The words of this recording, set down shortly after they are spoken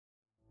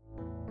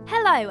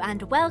Hello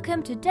and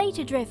welcome to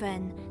Data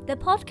Driven, the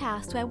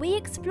podcast where we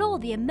explore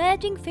the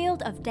emerging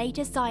field of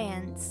data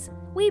science.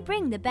 We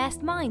bring the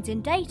best minds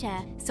in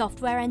data,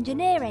 software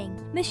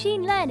engineering,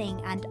 machine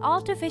learning and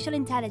artificial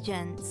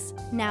intelligence.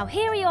 Now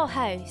here are your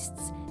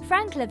hosts,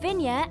 Frank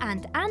Lavinia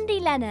and Andy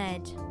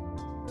Leonard.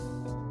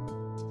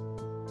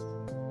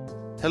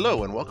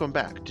 Hello and welcome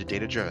back to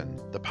Data Driven,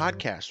 the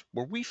podcast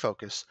where we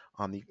focus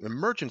on the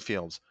emergent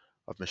fields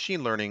of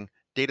machine learning,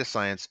 data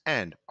science,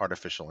 and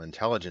artificial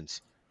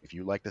intelligence. If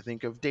you like to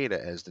think of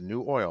data as the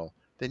new oil,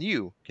 then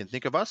you can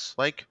think of us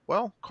like,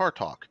 well, car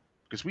talk,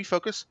 because we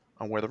focus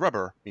on where the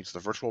rubber meets the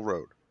virtual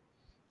road.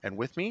 And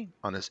with me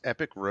on this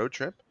epic road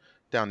trip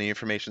down the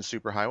information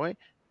superhighway,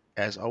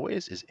 as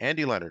always, is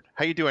Andy Leonard.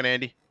 How you doing,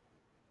 Andy?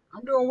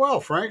 I'm doing well,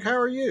 Frank. How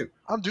are you?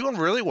 I'm doing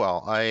really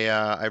well.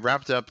 I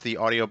wrapped up the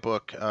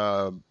audiobook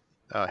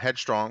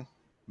Headstrong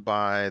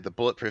by the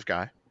Bulletproof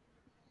Guy.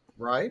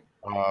 Right.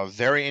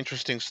 Very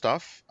interesting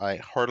stuff. I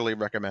heartily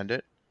recommend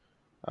it.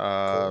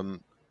 Cool.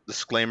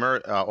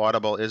 Disclaimer,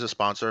 Audible is a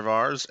sponsor of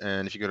ours,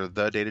 and if you go to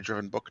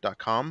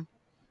thedatadrivenbook.com,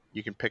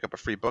 you can pick up a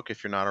free book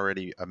if you're not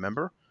already a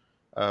member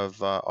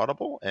of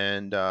Audible,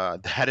 and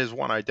that is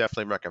one I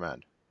definitely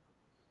recommend.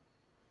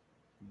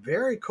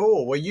 Very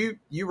cool. Well, you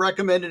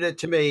recommended it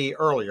to me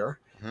earlier,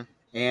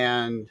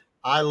 and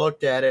I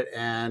looked at it,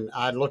 and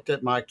I looked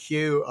at my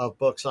queue of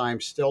books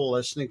I'm still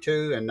listening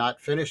to and not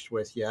finished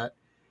with yet.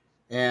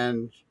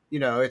 And, you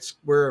know,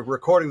 we're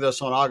recording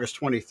this on August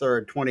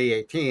 23rd,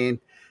 2018.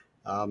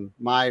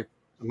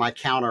 My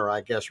counter,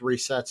 I guess,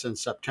 resets in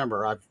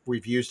September.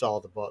 We've used all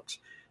the books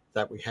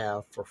that we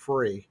have for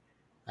free.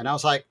 And I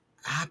was like,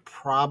 I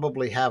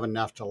probably have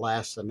enough to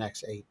last the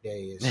next 8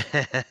 days.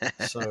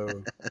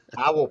 So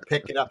I will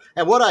pick it up.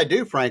 And what I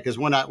do, Frank, is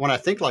when I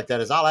think like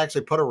that is I'll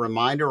actually put a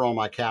reminder on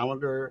my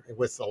calendar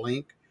with the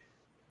link,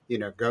 you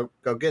know,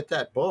 go get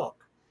that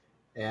book.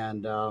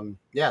 And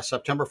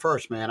September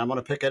 1st, man, I'm going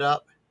to pick it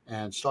up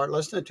and start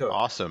listening to it.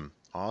 Awesome.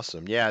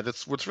 Yeah,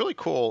 that's what's really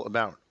cool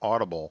about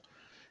Audible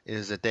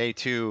is that they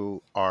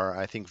too are,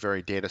 I think,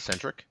 very data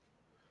centric.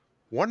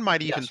 One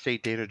might even say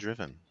data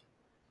driven.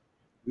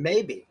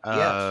 Maybe.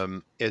 Yes.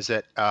 Is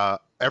that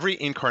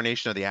every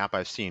incarnation of the app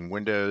I've seen,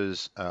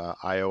 Windows,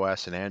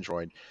 iOS, and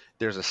Android,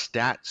 there's a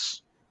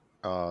stats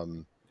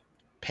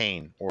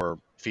pane or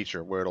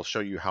feature where it'll show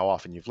you how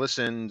often you've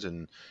listened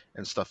and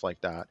stuff like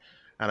that.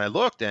 And I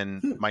looked,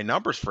 and my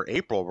numbers for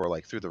April were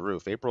like through the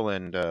roof. April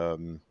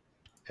and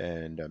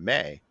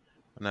May,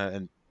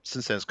 and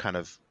since then it's kind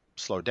of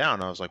slowed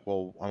down. I was like,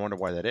 well, I wonder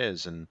why that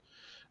is, and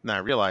then I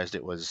realized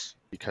it was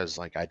because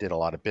like I did a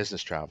lot of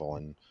business travel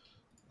in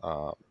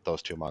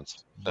those 2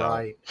 months.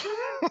 So.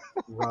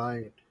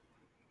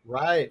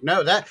 Right.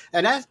 No,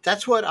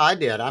 that's what I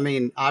did. I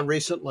mean, I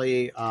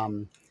recently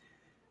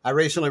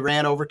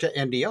ran over to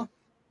India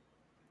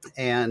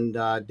and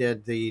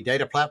did the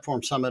Data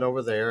Platform Summit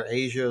over there,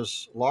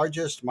 Asia's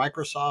largest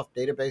Microsoft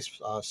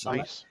database summit.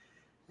 Nice.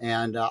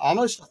 And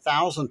almost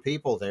 1,000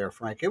 people there,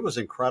 Frank. It was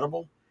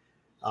incredible.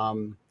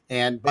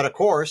 But of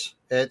course,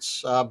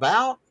 it's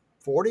about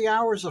 40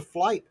 hours of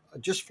flight,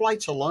 just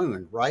flights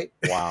alone, right?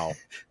 Wow.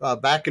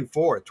 Back and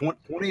forth,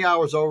 20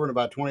 hours over and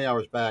about 20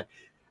 hours back.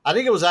 I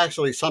think it was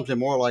actually something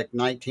more like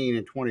 19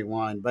 and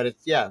 21, but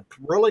it's,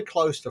 really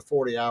close to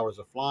 40 hours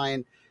of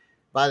flying.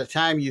 By the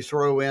time you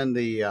throw in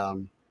the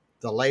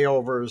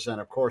layovers,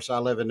 and of course I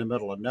live in the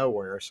middle of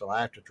nowhere, so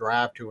I have to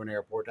drive to an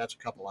airport. That's a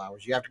couple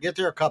hours. You have to get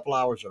there a couple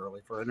hours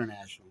early for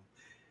international.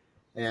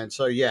 And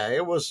so,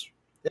 it was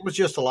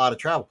just a lot of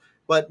travel.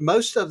 But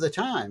most of the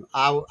time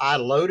I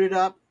loaded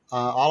up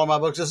all of my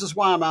books. This is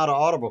why I'm out of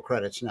Audible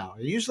credits now.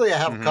 Usually I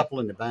have a couple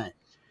in the bank,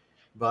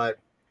 but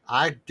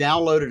I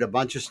downloaded a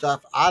bunch of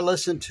stuff. I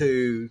listened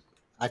to,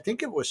 I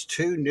think it was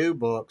 2 new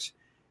books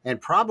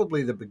and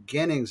probably the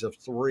beginnings of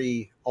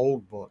 3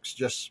 old books.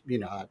 Just,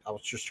 I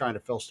was just trying to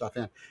fill stuff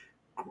in.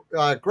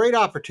 Great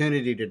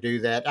opportunity to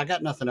do that. I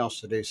got nothing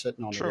else to do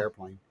sitting on the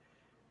airplane.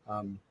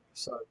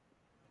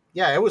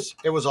 It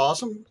was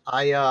awesome.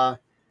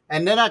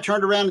 And then I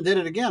turned around and did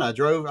it again. I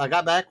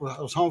got back, I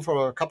was home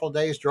for a couple of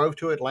days, drove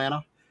to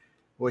Atlanta,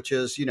 which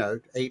is,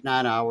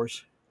 8-9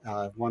 hours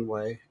one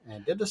way,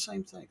 and did the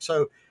same thing.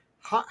 So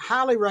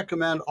highly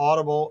recommend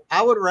Audible.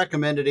 I would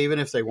recommend it even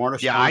if they weren't a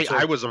sponsor. Yeah,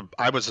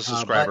 I was a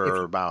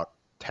subscriber about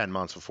 10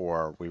 months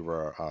before they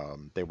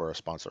were a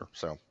sponsor.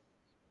 So.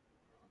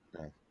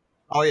 Yeah.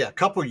 Oh yeah, a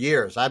couple of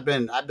years. I've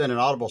been an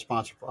Audible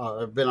sponsor.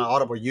 I've been an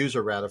Audible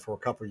user rather for a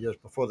couple of years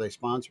before they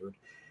sponsored,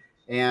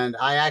 and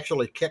I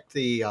actually kicked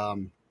the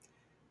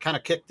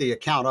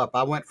account up.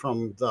 I went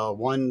from the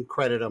 1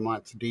 credit a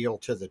month deal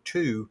to the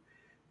 2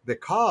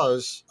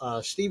 because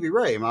Stevie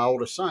Ray, my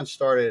oldest son,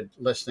 started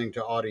listening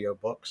to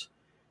audiobooks,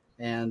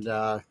 and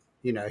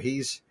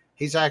he's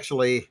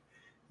actually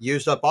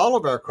used up all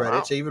of our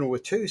credits, even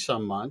with 2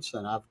 some months,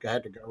 and I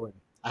had to go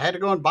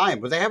and buy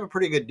them. But they have a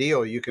pretty good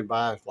deal. You can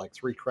buy like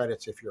 3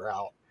 credits if you're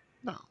out.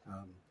 No.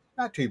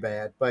 Not too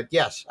bad. But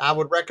yes, I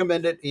would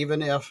recommend it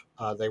even if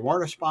they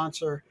weren't a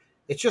sponsor.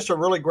 It's just a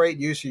really great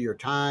use of your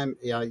time.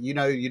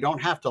 You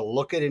don't have to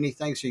look at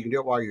anything, so you can do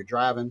it while you're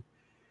driving.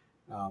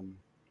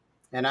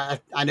 And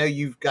I know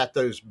you've got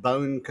those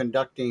bone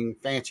conducting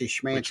fancy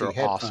which schmancy are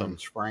awesome.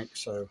 headphones, Frank.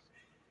 So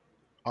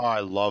Oh, I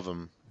love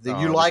them. do you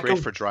They're like great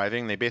them? for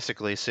driving. They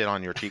basically sit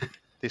on your cheek.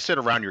 They sit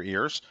around your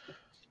ears,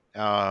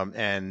 so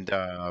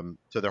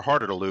they're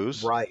harder to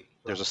lose. Right.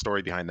 There's Right. a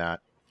story behind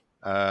that.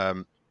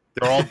 Um,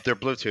 they're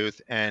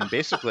Bluetooth, and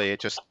basically it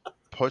just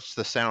puts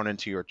the sound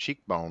into your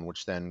cheekbone,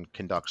 which then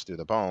conducts through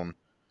the bone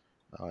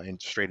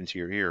and straight into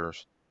your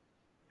ears,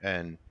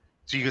 and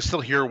so you can still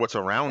hear what's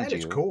around That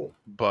is you, cool.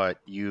 but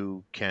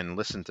you can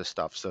listen to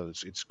stuff. So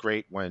it's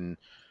great when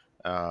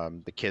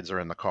the kids are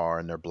in the car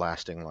and they're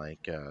blasting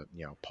like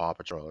Paw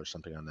Patrol or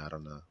something on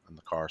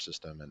the car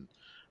system, and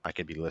I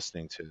could be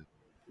listening to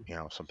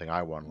something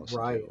I want to listen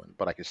to, Right.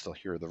 but I can still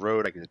hear the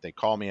road. If they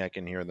call me, I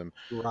can hear them,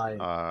 Right.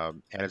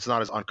 and it's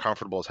not as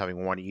uncomfortable as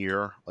having one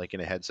ear like in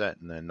a headset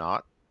and then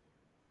not.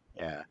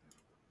 Yeah,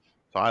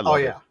 so I Oh love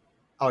it. yeah.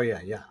 Oh yeah.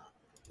 Yeah.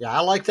 Yeah. I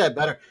like that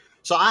better.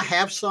 So I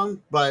have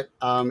some, but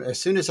as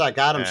soon as I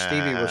got them,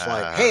 Stevie was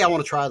like, "Hey, I Uh,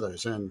 want to try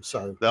those," and so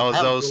I those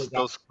haven't really those got to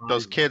those try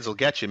those them yet. kids will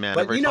get you, man,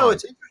 But every you know, time.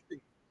 it's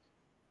interesting.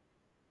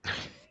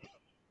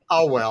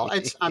 Oh well,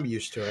 I'm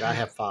used to it. I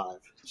have five,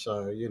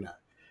 so you know.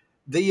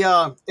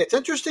 It's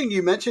interesting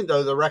you mentioned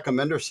though the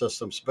recommender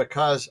systems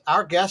because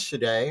our guest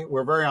today,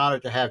 we're very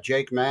honored to have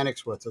Jake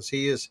Mannix with us.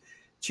 He is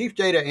chief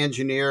data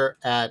engineer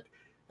at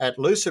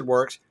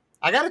LucidWorks.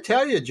 I got to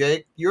tell you,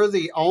 Jake, you're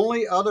the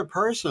only other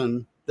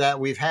person that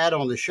we've had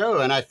on the show,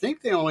 and I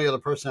think the only other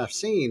person I've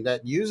seen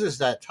that uses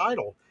that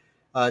title,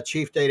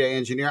 chief data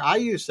engineer. I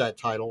use that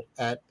title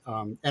at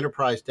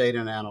Enterprise Data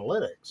and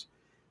Analytics,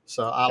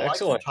 so I like the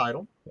Excellent.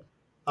 title.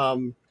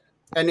 Um,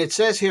 and it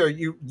says here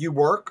you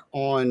work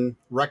on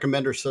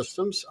recommender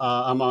systems,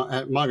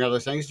 among other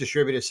things,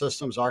 distributed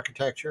systems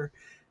architecture,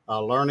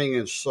 learning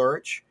and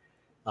search.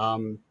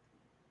 Um,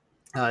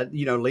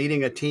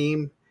 leading a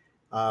team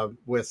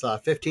with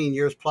 15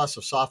 years plus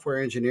of software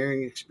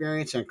engineering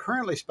experience, and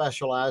currently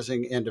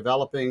specializing in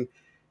developing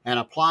and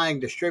applying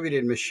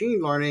distributed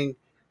machine learning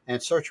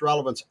and search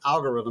relevance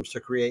algorithms to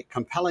create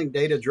compelling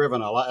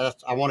data-driven.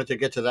 I wanted to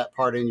get to that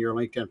part in your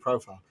LinkedIn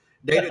profile.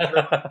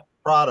 Data-driven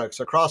products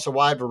across a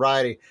wide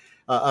variety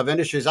of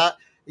industries.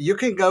 You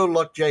can go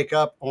look Jake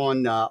up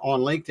on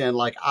LinkedIn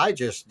like I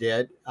just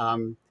did,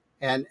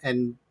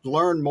 and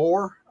learn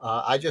more.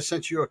 I just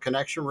sent you a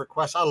connection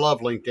request. I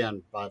love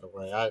LinkedIn, by the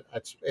way.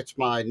 It's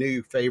my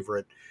new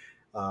favorite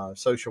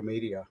social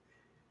media,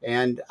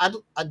 and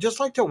I'd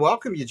just like to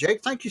welcome you,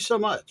 Jake. Thank you so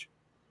much.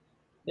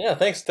 Yeah,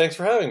 thanks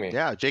for having me.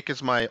 Yeah, Jake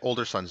is my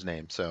older son's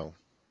name, so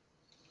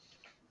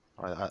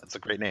it's a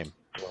great name.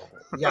 Well,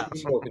 Yeah.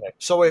 we will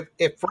connect. So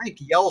if Frank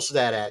yells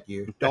that at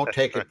you, don't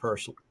take it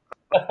personally.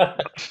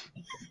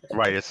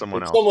 Right, it's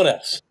someone It's else. someone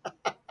else.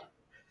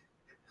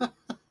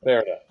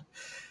 Fair enough.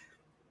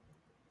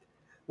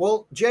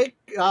 Well, Jake,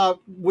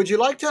 would you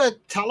like to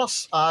tell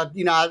us?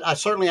 I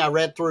certainly I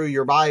read through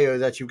your bio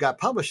that you've got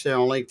published there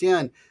on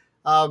LinkedIn.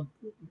 Uh,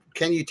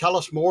 can you tell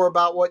us more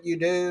about what you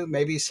do?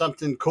 Maybe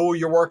something cool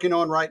you're working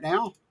on right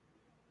now?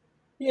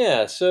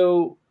 Yeah,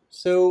 so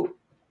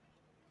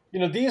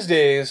these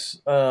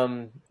days, I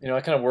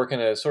kind of work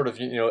in a sort of,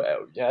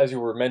 as you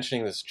were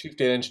mentioning, this chief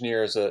data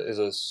engineer is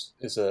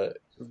a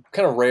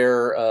kind of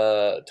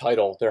rare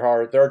title. There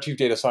are chief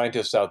data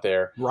scientists out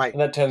there, Right. and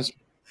that tends to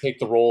take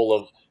the role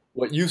of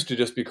what used to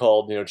just be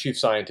called, chief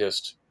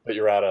scientist, but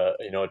you're at a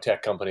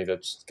tech company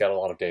that's got a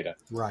lot of data.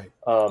 Right.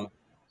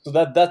 So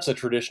that's a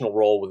traditional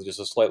role with just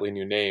a slightly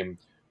new name.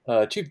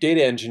 Chief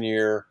data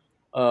engineer.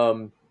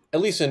 At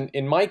least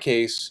in my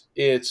case,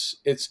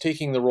 it's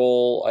taking the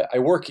role. I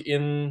work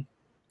in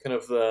kind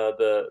of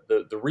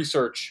the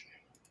research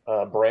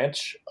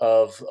branch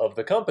of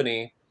the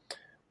company,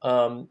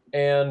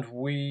 and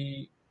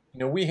we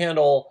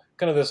handle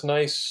kind of this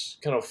nice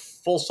kind of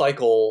full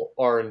cycle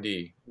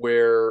R&D,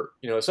 where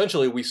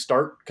essentially we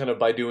start kind of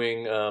by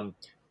doing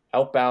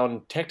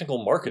outbound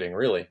technical marketing.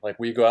 Really, like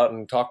we go out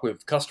and talk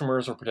with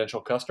customers or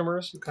potential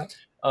customers, Okay.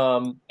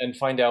 and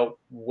find out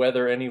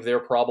whether any of their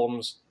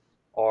problems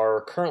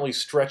are currently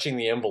stretching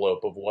the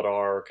envelope of what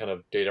our kind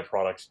of data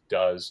product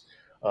does,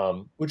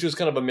 which is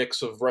kind of a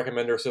mix of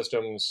recommender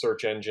systems,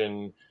 search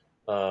engine,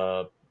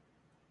 uh,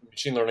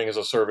 machine learning as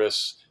a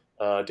service,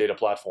 data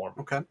platform.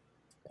 Okay.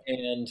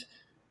 And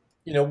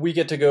we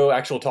get to go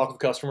actually talk with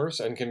customers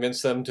and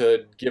convince them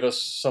to give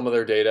us some of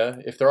their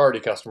data. If they're already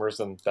customers,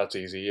 then that's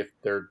easy. If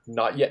they're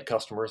not yet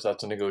customers,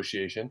 that's a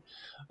negotiation.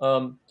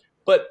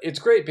 But it's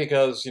great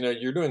because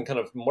you're doing kind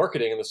of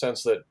marketing in the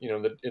sense that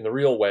in the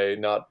real way,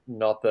 not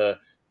the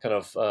kind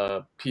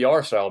of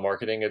PR style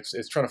marketing.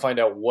 It's trying to find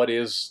out what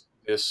is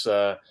this.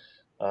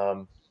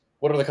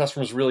 What are the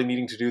customers really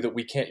needing to do that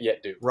we can't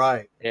yet do?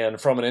 Right. And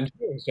from an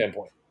engineering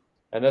standpoint.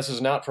 And this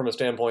is not from a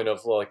standpoint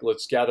of like,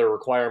 let's gather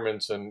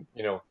requirements and,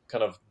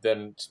 kind of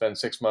then spend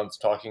 6 months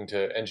talking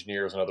to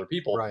engineers and other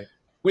people. Right.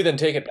 We then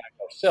take it back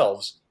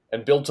ourselves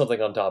and build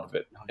something on top of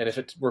it. Nice. And if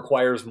it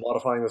requires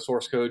modifying the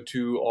source code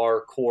to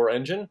our core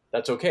engine,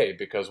 that's okay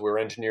because we're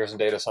engineers and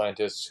data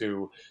scientists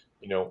who,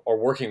 are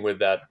working with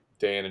that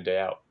day in and day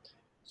out.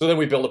 So then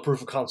we build a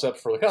proof of concept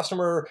for the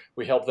customer.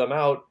 We help them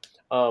out.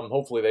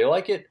 Hopefully they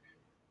like it.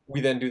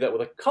 We then do that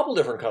with a couple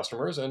different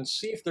customers and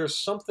see if there's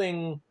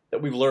something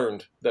that we've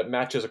learned that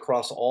matches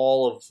across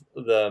all of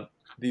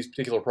these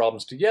particular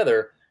problems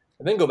together,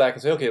 and then go back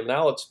and say, okay,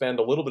 now let's spend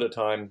a little bit of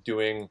time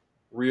doing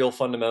real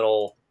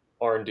fundamental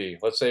R&D.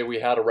 Let's say we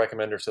had a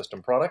recommender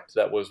system product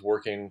that was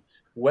working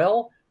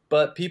well,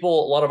 but a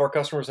lot of our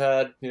customers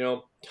had,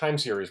 time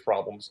series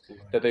problems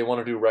that they want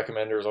to do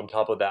recommenders on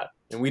top of that,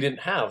 and we didn't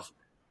have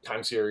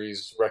time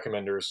series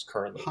recommenders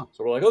currently. So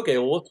we're like, okay,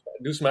 well, let's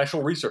do some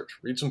actual research,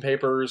 read some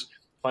papers,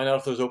 find out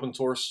if there's open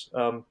source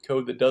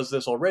code that does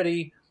this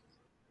already,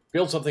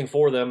 build something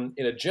for them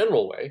in a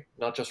general way,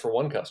 not just for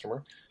one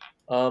customer,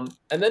 and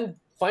then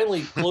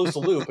finally close the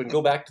loop and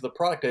go back to the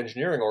product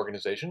engineering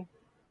organization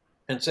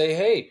and say,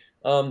 hey,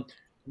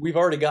 we've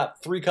already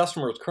got 3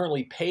 customers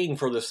currently paying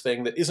for this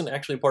thing that isn't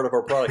actually part of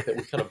our product that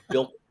we kind of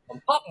built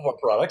on top of our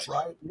product.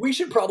 Right. We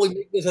should probably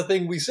make this a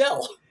thing we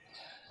sell.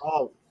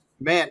 Oh,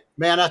 man,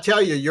 I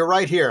tell you, you're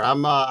right here.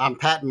 I'm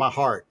patting my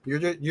heart. You're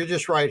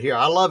just right here.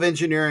 I love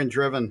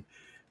engineering-driven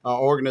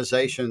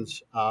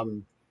organizations.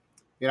 I'm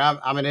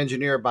an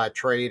engineer by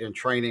trade and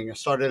training. I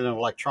started in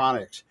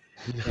electronics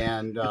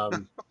and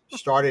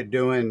started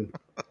doing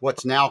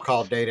what's now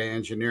called data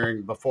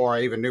engineering before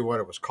I even knew what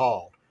it was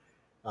called.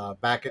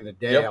 Back in the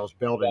day, I was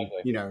building,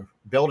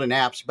 building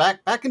apps.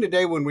 Back in the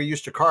day when we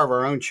used to carve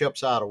our own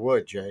chips out of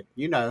wood, Jake.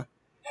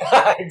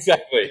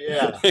 Exactly.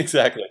 Yeah.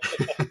 Exactly.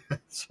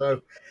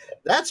 So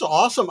that's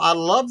awesome. I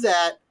love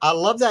that. I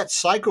love that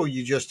cycle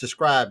you just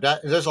described.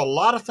 There's a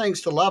lot of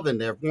things to love in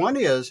there. One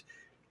is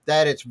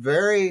that it's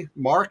very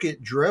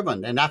market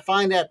driven, and I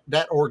find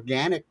that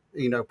organic,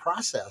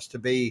 process to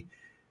be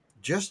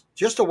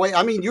just a way.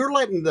 I mean, you're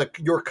letting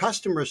your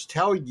customers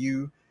tell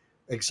you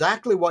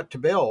exactly what to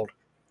build,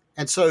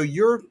 and so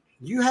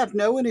you have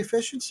no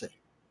inefficiency.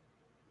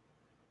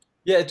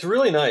 Yeah, it's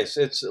really nice.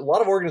 It's a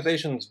lot of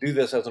organizations do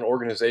this as an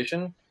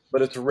organization,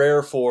 but it's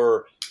rare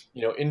for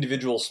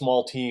individual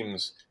small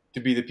teams to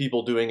be the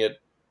people doing it,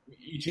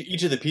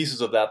 each of the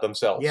pieces of that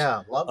themselves.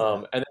 Yeah, love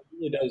that. And it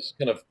really does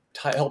kind of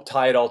help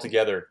tie it all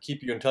together,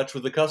 keep you in touch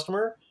with the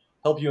customer,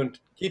 help you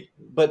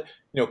But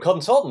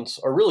consultants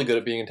are really good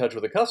at being in touch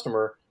with the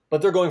customer,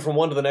 but they're going from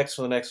one to the next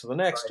to the next to the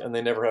next, Right. and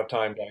they never have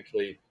time to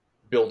actually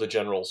build a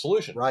general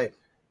solution. Right.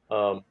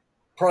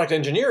 Product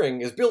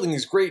engineering is building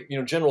these great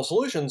general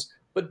solutions.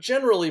 But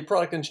generally,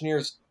 product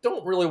engineers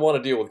don't really want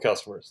to deal with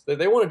customers.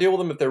 They want to deal with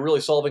them if they're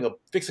really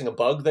fixing a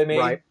bug they made,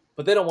 Right.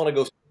 but they don't want to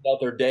go spend out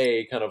their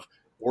day kind of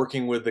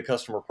working with the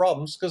customer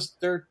problems because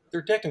they're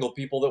technical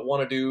people that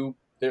want to do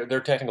their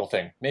technical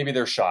thing. Maybe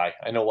they're shy.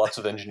 I know lots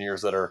of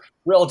engineers that are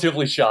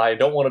relatively shy and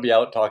don't want to be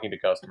out talking to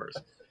customers.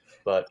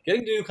 But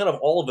getting to do kind of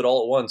all of it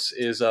all at once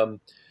is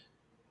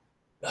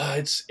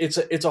it's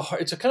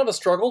a kind of a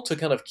struggle to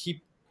kind of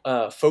keep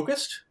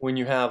focused when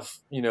you have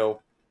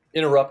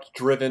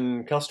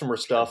interrupt-driven customer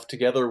stuff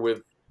together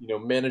with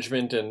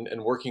management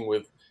and working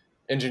with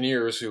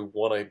engineers who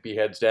want to be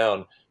heads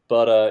down.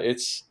 But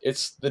it's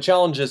the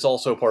challenge is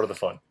also part of the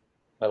fun.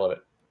 I love it.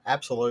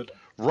 Absolutely.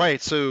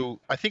 Right. So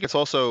I think it's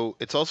also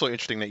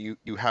interesting that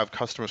you have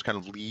customers kind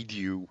of lead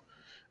you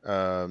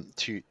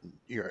to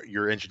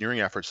your engineering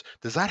efforts.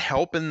 Does that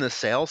help in the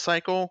sales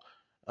cycle?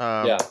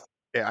 Yeah.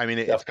 I mean,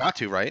 it's got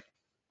to, right?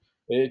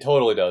 It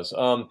totally does.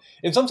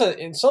 In some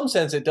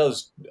sense, it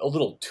does a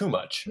little too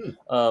much. In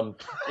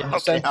the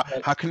sense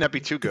how can that be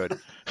too good?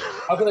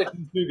 How can that be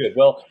too good?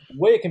 Well, the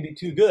way it can be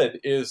too good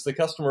is the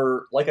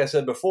customer, like I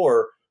said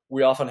before,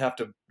 we often have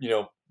to,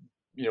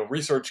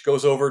 research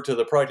goes over to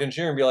the product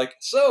engineer and be like,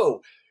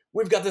 so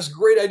we've got this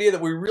great idea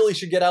that we really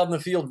should get out in the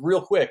field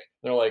real quick.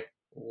 And they're like,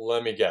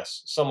 let me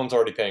guess, someone's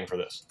already paying for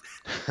this.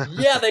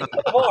 Yeah, they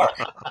kind of are.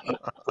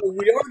 So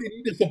we already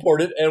need to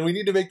support it, and we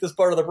need to make this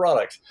part of the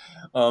product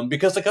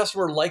because the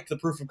customer liked the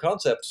proof of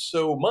concept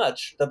so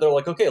much that they're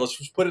like, okay, let's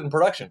just put it in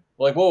production.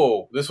 We're like,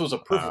 whoa, this was a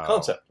proof of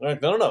concept. They're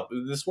like, no,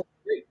 this works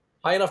great,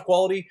 high enough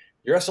quality.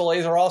 Your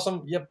SLAs are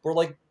awesome. Yep, we're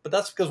like, but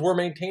that's because we're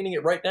maintaining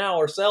it right now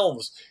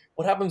ourselves.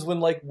 What happens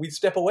when we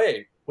step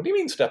away? What do you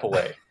mean step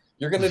away?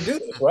 You're going to do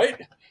this,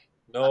 right?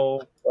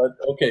 No, but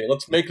okay,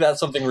 let's make that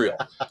something real.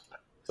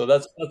 So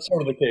that's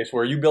sort of the case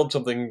where you build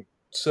something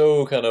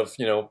so kind of,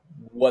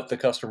 what the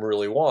customer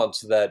really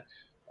wants that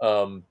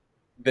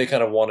they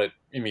kind of want it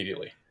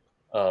immediately.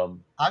 I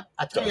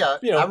tell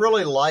you, I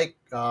really like,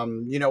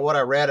 what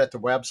I read at the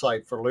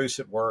website for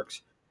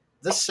LucidWorks.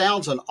 This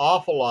sounds an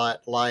awful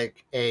lot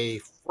like a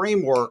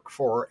framework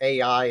for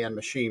AI and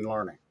machine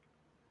learning.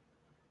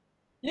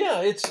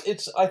 Yeah,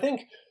 it's. I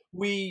think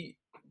we've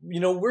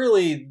kind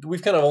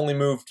of only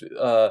moved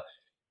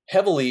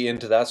heavily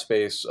into that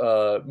space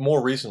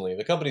more recently.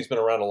 The company's been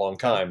around a long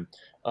time,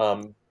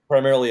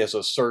 primarily as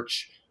a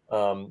search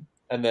and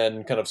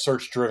then kind of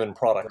search-driven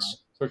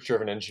products,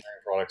 search-driven engineering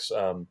products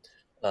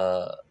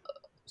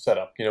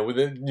setup.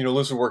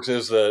 LucidWorks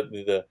is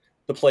the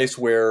place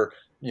where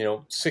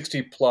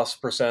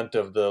 60+%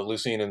 of the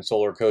Lucene and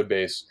Solar code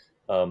base,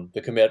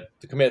 the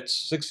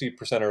commits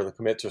 60% of the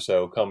commits or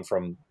so come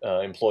from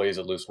employees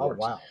at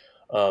LucidWorks.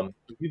 Oh, wow.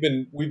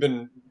 We've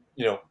been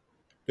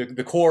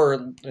the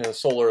core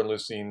Solar and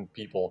Lucene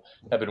people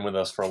have been with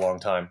us for a long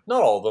time.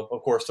 Not all of them,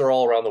 of course. They're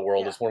all around the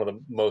world. Yeah. It's one of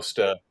the most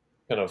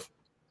kind of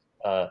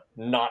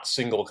not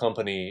single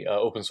company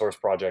open source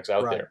projects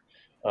out Right.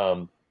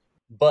 there.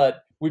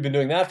 But we've been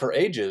doing that for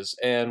ages,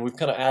 and we've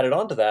kind of added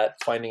on to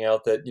that, finding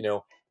out that,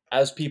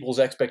 as people's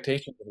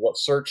expectations of what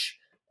search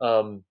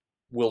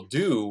will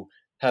do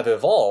have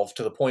evolved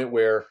to the point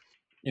where,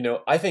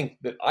 I think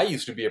that I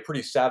used to be a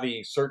pretty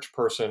savvy search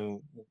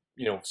person,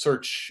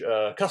 search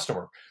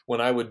customer. When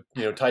I would,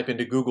 type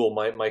into Google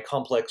my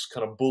complex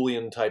kind of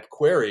Boolean type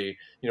query,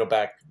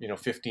 back,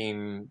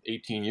 15,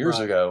 18 years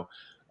Right. ago,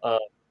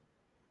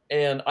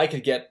 and I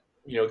could get,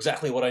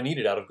 exactly what I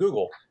needed out of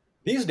Google.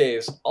 These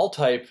days, I'll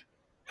type,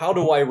 how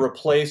do I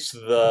replace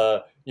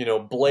the,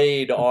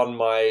 blade on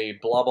my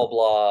blah, blah,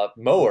 blah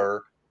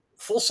mower,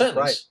 full sentence,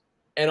 Right.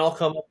 and I'll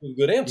come up with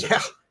good answers.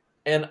 Yeah.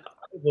 And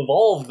I've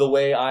evolved the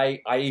way I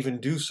even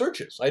do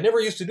searches. I never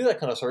used to do that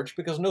kind of search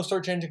because no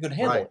search engine could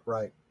handle it.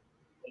 Right.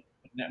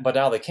 But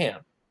now they can.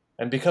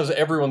 And because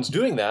everyone's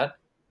doing that,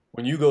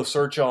 when you go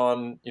search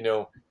on,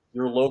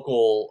 your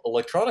local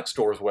electronics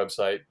store's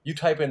website, you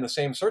type in the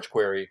same search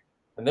query,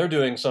 and they're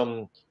doing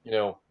some,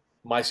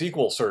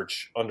 MySQL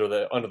search under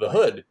the Right.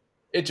 hood.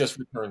 It just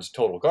returns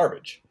total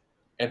garbage,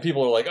 and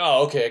people are like,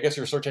 "Oh, okay, I guess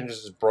your search engine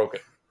is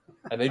broken,"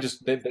 and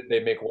they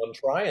make one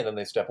try and then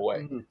they step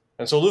away. Mhm.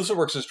 And so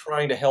LucidWorks is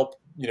trying to help,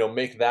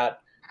 make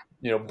that,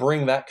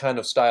 bring that kind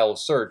of style of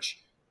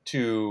search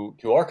to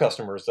our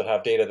customers that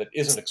have data that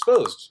isn't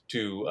exposed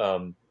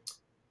to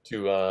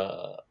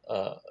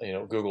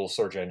Google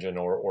search engine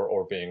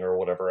or Bing or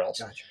whatever else.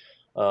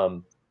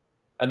 Gotcha.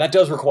 And that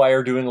does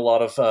require doing a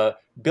lot of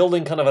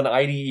building kind of an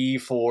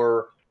IDE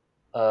for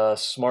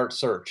smart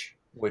search,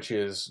 which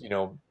is,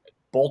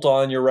 bolt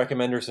on your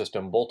recommender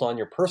system, bolt on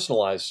your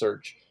personalized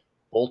search,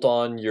 bolt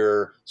on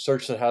your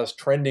search that has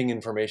trending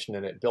information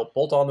in it,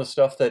 bolt on the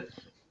stuff that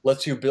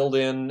lets you build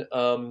in,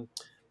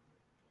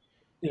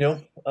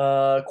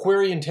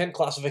 query intent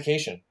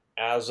classification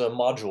as a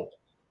module.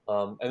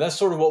 And that's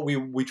sort of what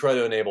we try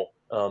to enable.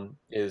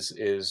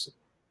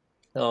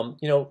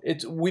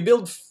 We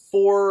build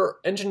for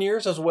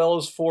engineers as well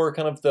as for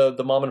kind of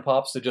the mom and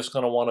pops that just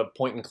kind of want to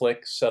point and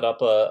click, set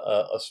up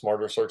a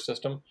smarter search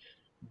system.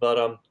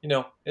 But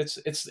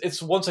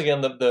it's once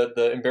again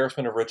the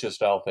embarrassment of riches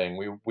style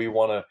thing. We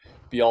want to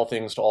be all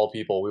things to all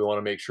people. We want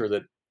to make sure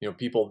that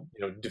people,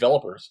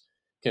 developers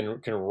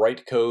can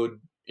write code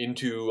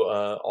into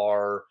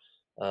our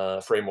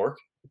framework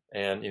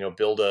and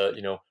build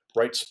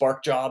write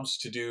Spark jobs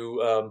to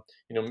do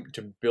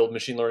to build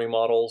machine learning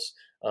models.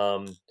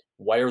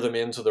 Wire them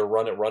in so they're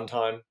run at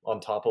runtime on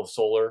top of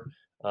Solar,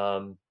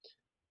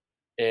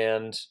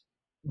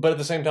 but at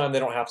the same time they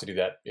don't have to do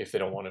that if they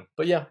don't want to.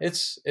 But yeah,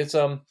 it's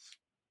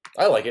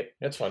I like it.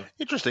 It's fun.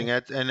 Interesting,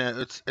 and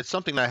it's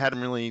something that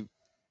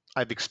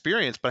I've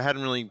experienced, but I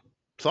hadn't really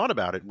thought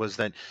about. It was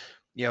that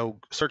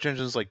search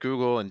engines like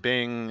Google and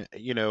Bing,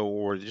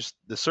 or just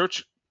the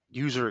search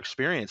user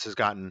experience has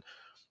gotten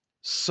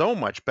so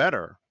much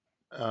better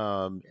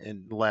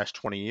in the last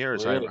 20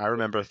 years. Really? I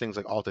remember things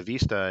like Alta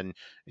Vista, and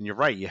you're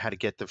right, you had to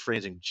get the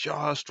phrasing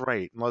just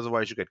right, and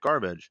otherwise you get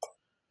garbage.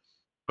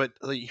 But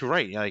you're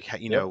right, like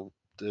Yep.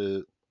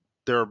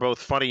 there are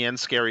both funny and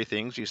scary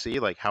things you see,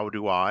 like how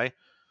do I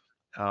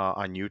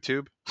on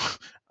YouTube,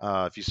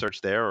 if you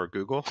search there, or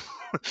Google.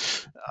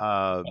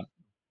 um,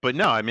 but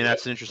no, I mean,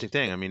 that's an interesting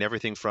thing. I mean,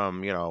 everything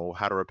from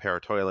how to repair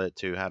a toilet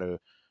to how to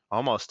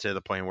almost to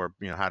the point where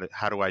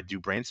how do I do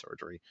brain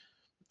surgery.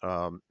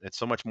 It's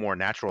so much more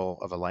natural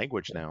of a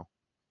language now.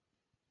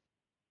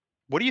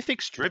 What do you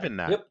think's driven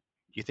that? Yep.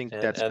 Do you think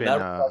And that's and been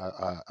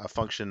that a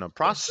function of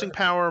processing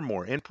power,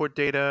 more input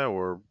data,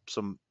 or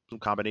some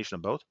combination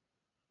of both?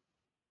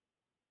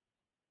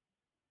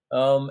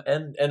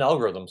 and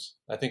algorithms.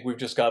 I think we've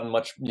just gotten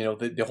much,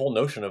 the whole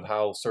notion of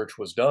how search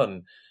was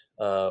done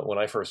when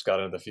I first got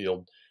into the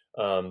field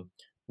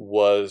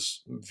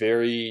was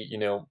very,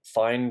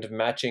 find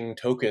matching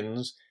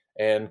tokens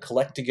and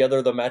collect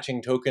together the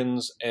matching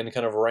tokens and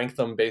kind of rank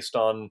them based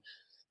on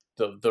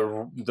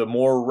the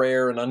more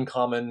rare and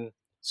uncommon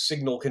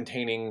signal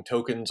containing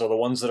tokens are the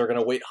ones that are going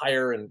to weight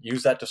higher, and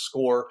use that to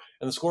score.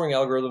 And the scoring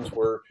algorithms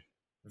were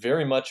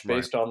very much Right.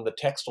 based on the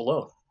text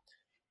alone.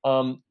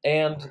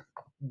 And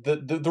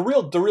the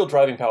real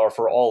driving power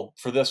for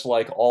this,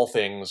 like all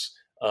things,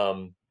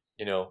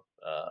 data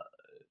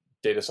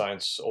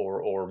science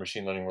or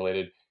machine learning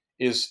related,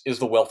 is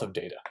the wealth of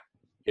data.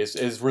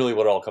 Is really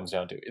what it all comes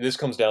down to. This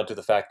comes down to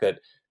the fact that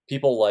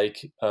people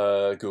like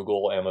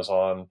Google,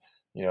 Amazon,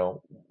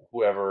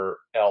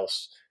 whoever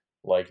else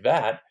like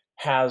that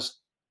has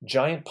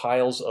giant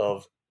piles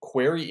of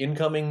query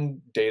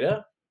incoming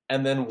data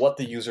and then what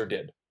the user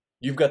did.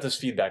 You've got this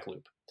feedback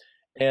loop.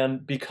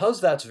 And because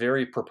that's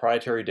very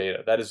proprietary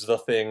data, that is the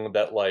thing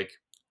that, like,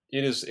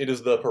 it is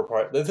the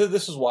proprietary.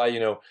 This is why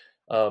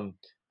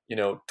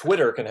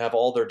Twitter can have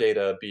all their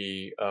data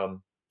be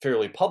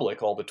fairly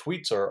public. All the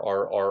tweets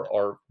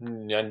are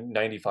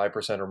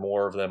 95% or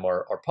more of them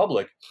are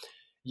public.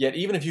 Yet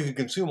even if you could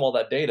consume all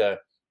that data,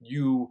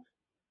 you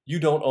You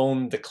don't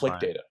own the click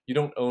Right. data. You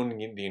don't own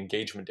the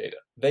engagement data.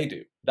 They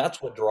do.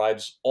 That's what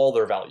drives all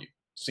their value.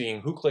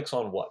 Seeing who clicks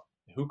on what,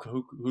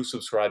 who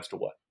subscribes to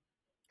what.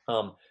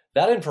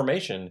 That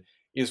information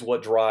is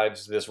what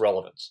drives this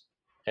relevance,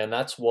 and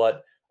that's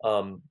what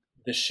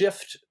the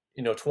shift.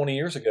 20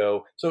 years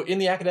ago. So in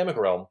the academic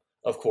realm,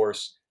 of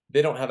course,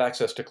 they don't have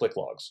access to click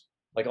logs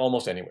like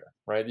almost anywhere,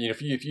 right?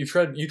 If you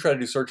try to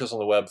do searches on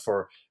the web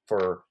for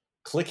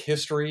click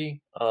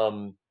history,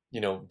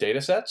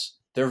 data sets,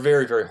 they're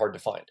very, very hard to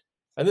find.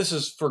 And this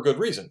is for good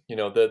reason.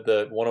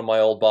 The one of my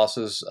old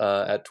bosses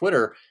at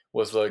Twitter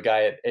was the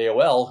guy at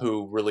AOL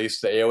who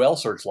released the AOL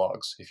search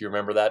logs, if you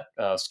remember that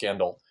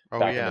scandal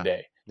back in the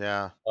day.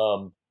 Yeah.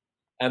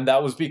 And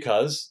that was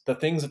because the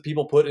things that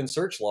people put in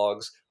search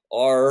logs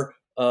are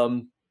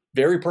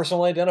very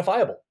personally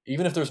identifiable,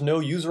 even if there's no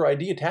user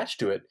ID attached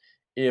to it.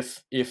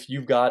 If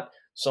you've got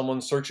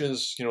someone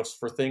searches,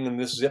 for thing in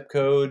this zip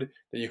code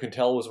that you can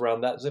tell was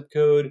around that zip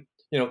code,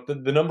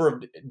 the number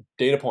of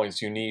data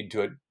points you need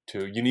to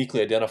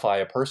uniquely identify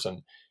a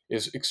person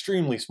is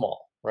extremely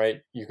small,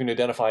 right? You can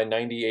identify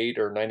 98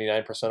 or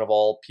 99% of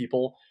all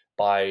people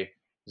by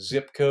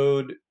zip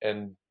code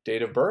and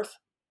date of birth,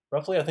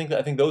 roughly. I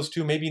think those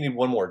two. Maybe you need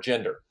one more,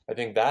 gender. I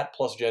think that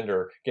plus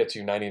gender gets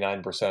you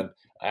 99%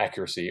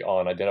 accuracy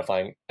on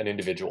identifying an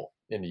individual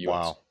in the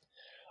U.S.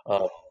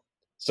 Wow.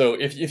 So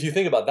if you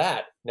think about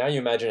that, now you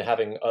imagine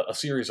having a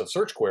series of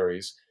search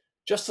queries.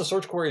 Just the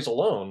search queries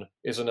alone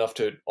is enough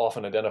to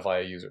often identify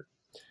a user.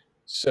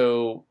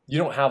 So you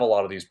don't have a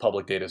lot of these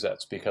public data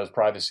sets because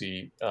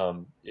privacy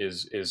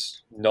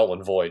is null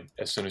and void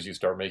as soon as you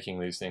start making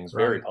these things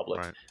very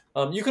public.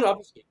 Right. You can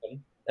obfuscate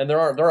them, and there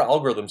are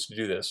algorithms to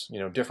do this.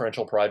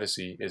 Differential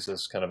privacy is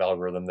this kind of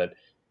algorithm that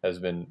has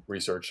been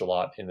researched a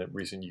lot in the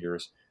recent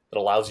years that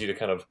allows you to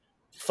kind of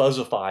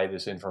fuzzify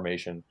this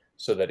information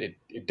so that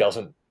it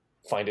doesn't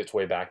find its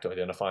way back to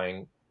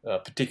identifying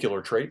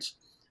particular traits.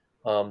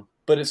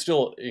 But it's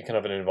still kind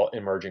of an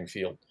emerging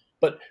field.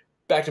 But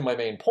back to my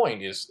main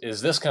point is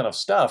this kind of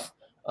stuff,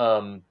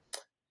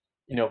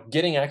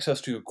 getting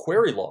access to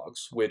query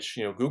logs, which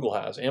Google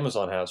has,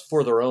 Amazon has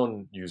for their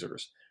own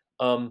users,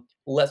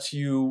 lets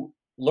you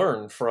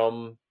learn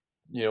from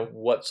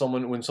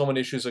when someone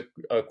issues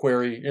a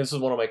query. This is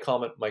one of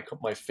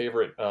my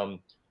favorite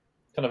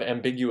kind of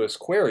ambiguous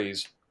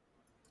queries.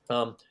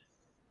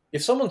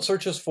 If someone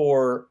searches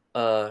for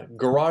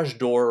garage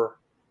door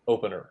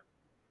opener,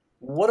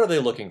 what are they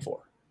looking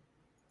for?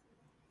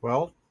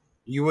 Well,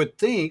 you would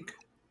think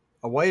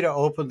a way to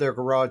open their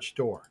garage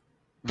door.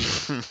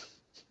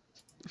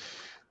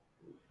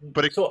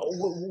 But so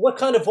what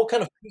kind of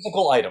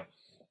physical item?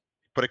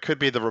 But it could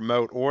be the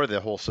remote or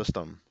the whole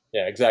system.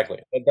 Yeah, exactly.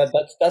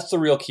 That's the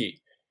real key.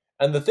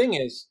 And the thing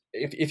is,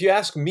 if you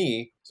ask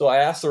me, so I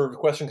ask the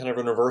question kind of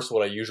in reverse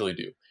what I usually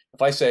do.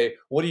 If I say,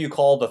 what do you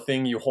call the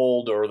thing you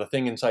hold or the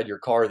thing inside your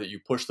car that you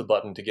push the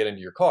button to get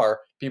into your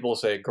car? People will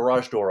say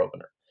garage door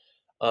opener.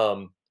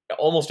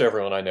 Almost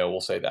everyone I know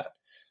will say that.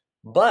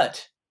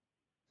 But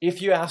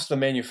if you ask the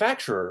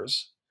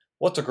manufacturers,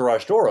 what's a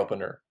garage door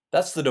opener?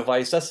 That's the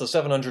device, that's the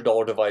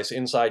 $700 device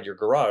inside your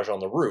garage on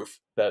the roof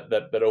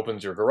that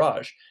opens your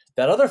garage.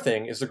 That other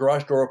thing is the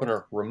garage door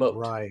opener remote.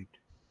 Right.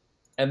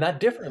 And that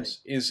difference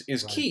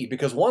is key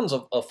because one's a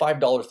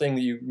 $5 thing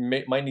that you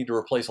might need to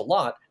replace a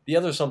lot. The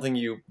other is something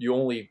you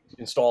only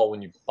install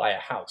when you buy a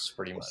house,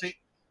 pretty much.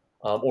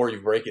 Or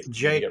you break it.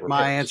 Jake,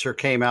 my answer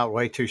came out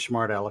way too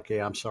smart,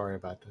 Alecky. I'm sorry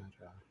about that.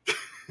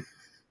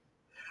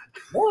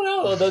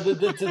 No.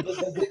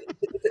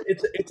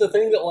 It's a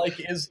thing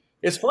that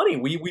it's funny.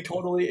 We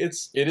totally it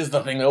is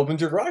the thing that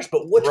opens your garage.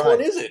 But which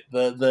one is it?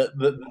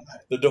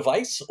 The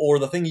device or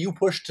the thing you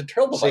push to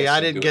tell the device? See, I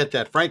didn't get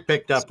that. Frank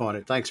picked up on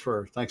it. Thanks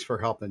for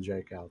helping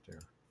Jake out there,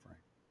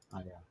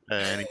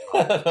 Frank.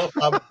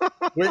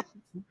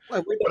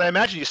 But I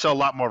imagine you sell a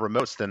lot more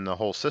remotes than the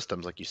whole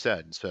systems, like you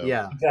said. So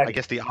yeah, exactly. I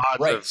guess the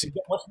odds of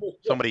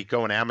somebody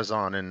going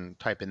Amazon and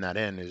typing that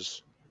in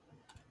is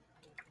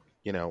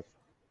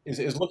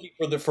looking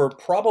for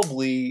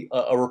probably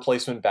a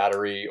replacement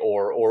battery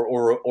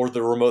or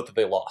the remote that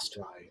they lost.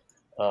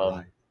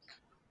 Right.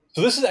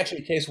 So this is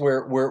actually a case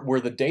where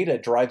the data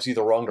drives you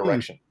the wrong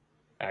direction,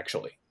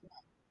 actually,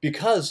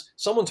 because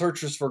someone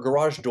searches for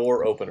garage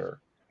door opener,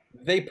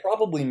 they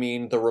probably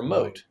mean the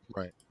remote,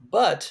 right?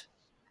 But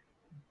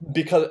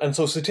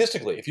so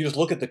statistically, if you just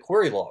look at the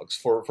query logs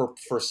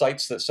for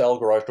sites that sell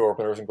garage door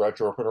openers and garage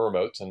door opener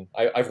remotes, and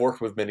I've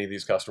worked with many of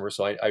these customers,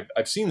 so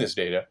I've seen this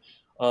data.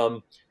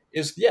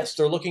 Yes,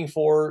 they're looking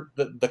for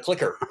the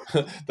clicker,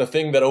 the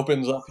thing that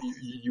opens up,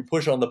 you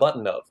push on the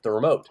button of the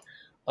remote.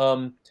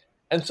 And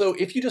so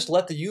if you just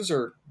let the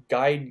user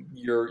guide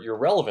your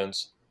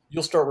relevance,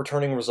 you'll start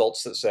returning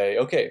results that say,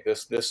 okay,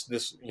 this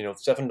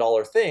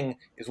 $7 thing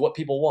is what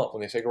people want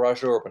when they say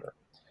garage door opener.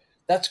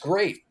 That's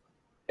great,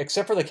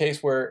 except for the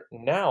case where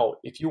now,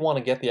 if you want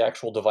to get the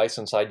actual device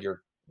inside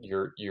your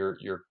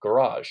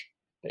garage,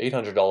 the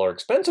 $800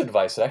 expensive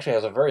device that actually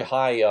has a very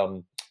high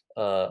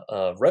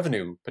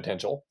revenue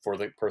potential for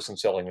the person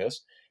selling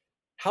this,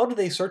 how do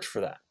they search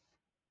for that?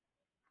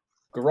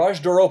 garage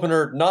door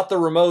opener, not the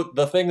remote,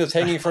 the thing that's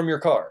hanging from your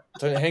car,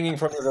 hanging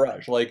from your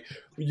garage. Like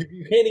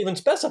you can't even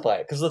specify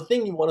it because the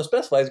thing you want to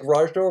specify is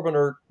garage door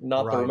opener,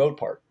 not the remote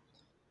part.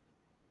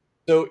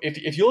 So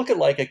if you look at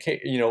like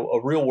a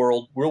real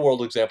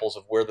world examples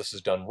of where this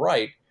is done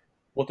right,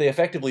 what they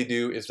effectively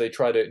do is they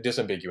try to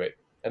disambiguate,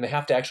 and they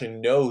have to actually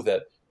know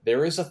that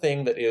there is a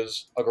thing that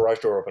is a garage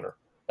door opener.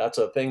 That's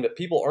a thing that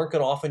people aren't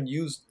going to often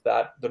use.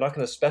 That they're not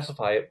going to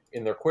specify it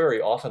in their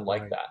query often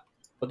like that.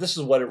 But this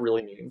is what it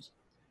really means.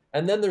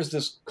 And then there's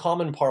this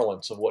common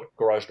parlance of what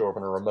garage door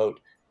opener remote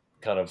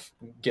kind of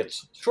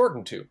gets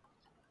shortened to.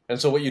 And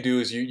so what you do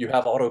is you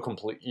have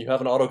autocomplete. You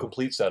have an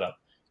autocomplete setup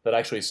that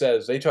actually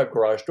says they type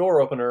garage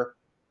door opener,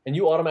 and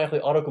you automatically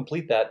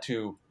autocomplete that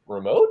to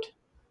remote,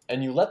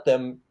 and you let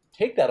them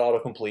take that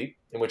autocomplete,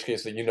 in which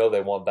case that you know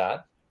they want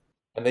that,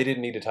 and they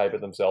didn't need to type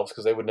it themselves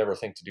because they would never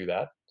think to do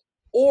that.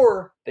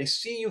 Or they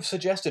see you've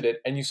suggested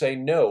it and you say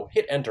no,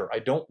 hit enter. I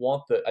don't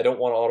want to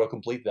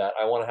autocomplete that.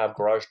 I want to have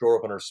garage door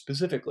opener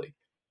specifically.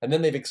 And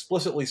then they've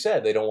explicitly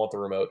said they don't want the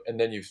remote, and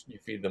then you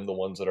feed them the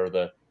ones that are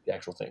the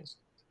actual things.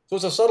 So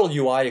it's a subtle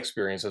UI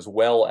experience as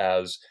well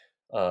as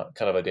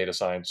kind of a data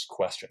science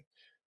question.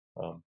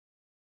 I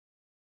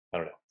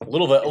don't know, a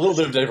little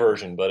bit of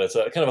diversion, but it's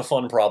a kind of a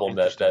fun problem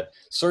that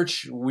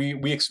search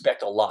we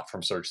expect a lot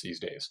from search these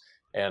days,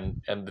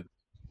 and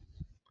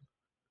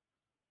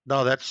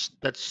No, that's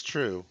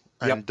true.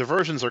 And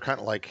diversions are kind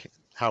of like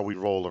how we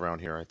roll around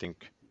here. I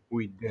think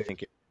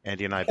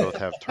Andy and I both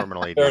have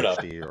terminal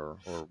ADHD or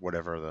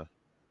whatever the.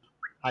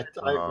 I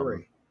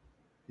agree.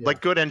 Like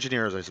good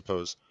engineers, I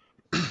suppose.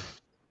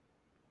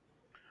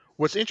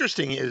 What's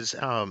interesting is,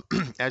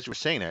 as you were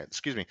saying that,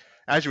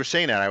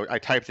 I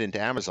typed it into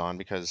Amazon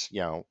because,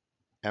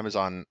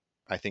 Amazon,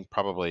 I think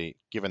probably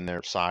given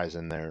their size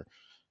and they're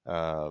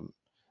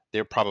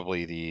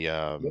probably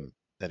a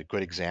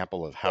good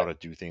example of how to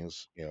do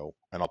things, and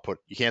I'll put,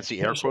 you can't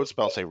see air quotes,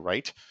 but I'll say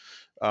right.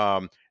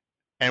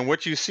 And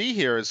what you see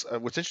here is,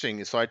 what's interesting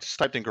is, so I just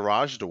typed in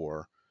garage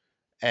door,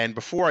 and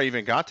before I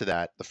even got to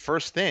that, the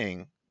first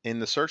thing in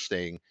the search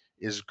thing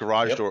is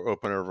garage door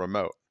opener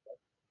remote.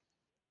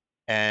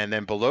 And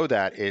then below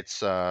that, it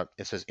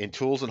says in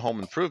tools and home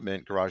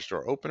improvement, garage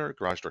door opener,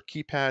 garage door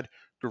keypad,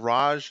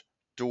 garage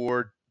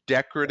door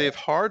decorative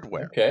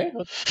hardware. Okay.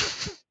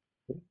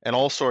 And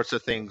all sorts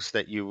of things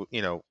that you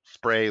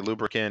spray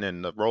lubricant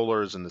and the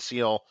rollers and the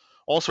seal,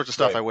 all sorts of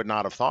stuff I would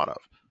not have thought of.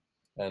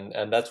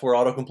 And that's where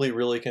autocomplete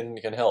really can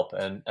help.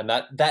 And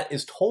that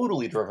is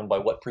totally driven by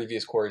what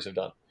previous queries have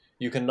done.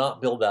 You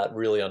cannot build that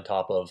really on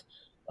top of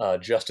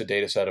just a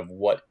data set of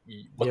what's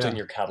in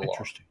your catalog.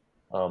 Interesting.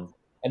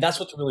 And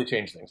that's what's really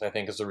changed things, I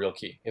think, is the real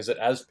key. Is that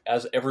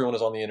as everyone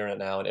is on the internet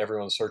now and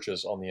everyone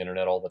searches on the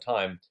internet all the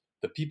time,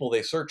 the people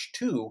they search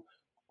to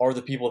are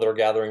the people that are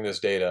gathering this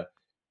data.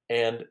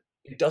 And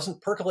it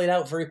doesn't percolate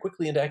out very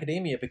quickly into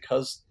academia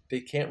because they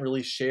can't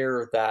really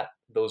share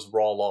those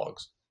raw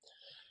logs.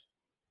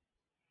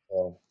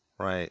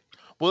 Right.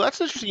 Well, that's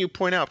interesting you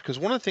point out, because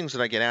one of the things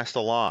that I get asked a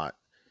lot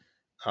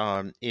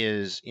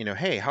is,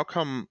 hey, how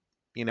come,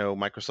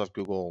 Microsoft,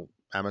 Google,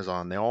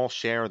 Amazon, they all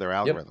share their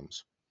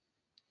algorithms,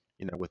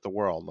 with the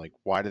world? Like,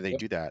 why do they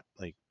do that?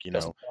 Like,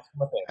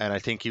 and I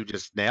think you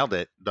just nailed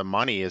it. The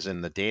money is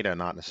in the data,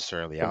 not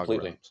necessarily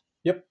Completely. Algorithms.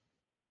 Yep.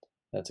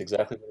 That's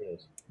exactly what it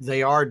is.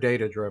 They are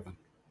data driven.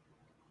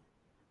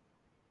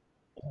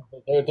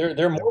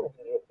 They're more.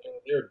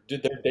 Their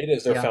data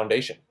is their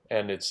foundation,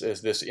 and it's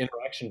this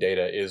interaction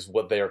data is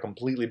what they are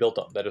completely built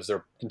on. That is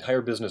their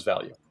entire business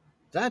value.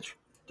 That's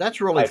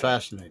really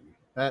fascinating.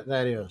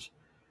 That is.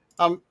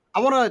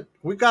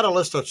 We've got a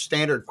list of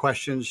standard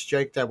questions,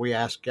 Jake, that we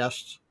ask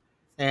guests,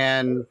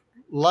 and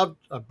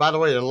by the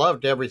way,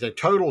 they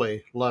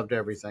totally loved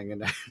everything in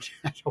that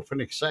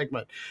opening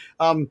segment.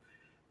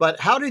 But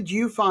how did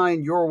you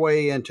find your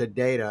way into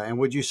data? And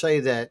would you say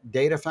that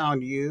data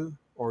found you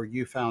or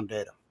you found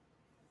data?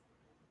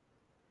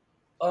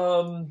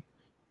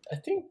 I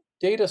think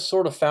data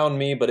sort of found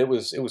me, but it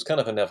was kind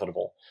of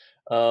inevitable.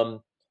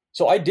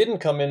 So I didn't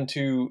come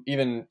into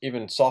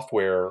even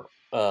software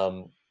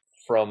from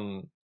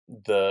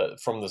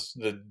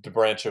the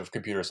branch of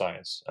computer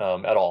science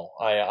at all.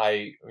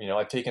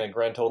 I've taken a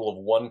grand total of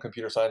one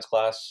computer science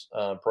class,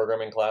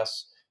 programming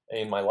class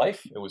in my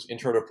life. It was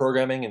Intro to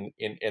Programming, and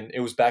it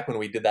was back when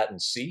we did that in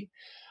C.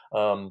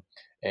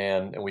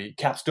 And we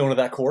capstone of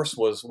that course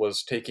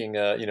was taking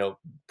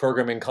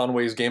programming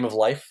Conway's Game of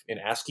Life in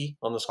ASCII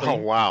on the screen. Oh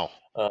wow!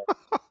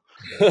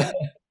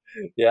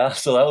 Yeah,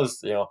 so that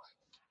was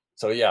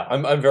so yeah,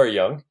 I'm very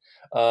young,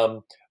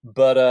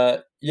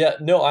 but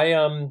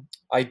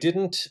I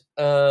didn't.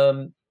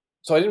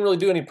 So I didn't really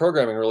do any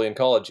programming really in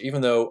college,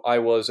 even though I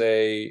was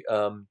a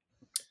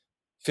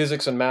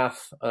physics and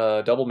math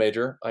double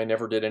major. I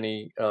never did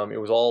any. It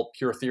was all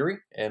pure theory,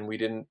 and we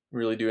didn't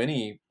really do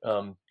any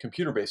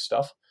computer-based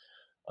stuff.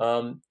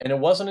 And it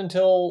wasn't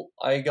until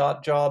I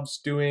got jobs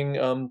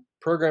doing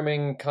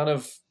programming kind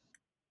of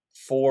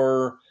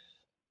for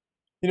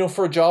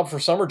a job, for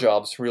summer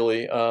jobs,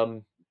 really,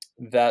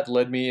 that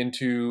led me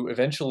into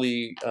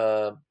eventually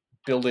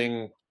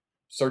building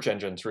search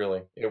engines.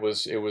 Really, it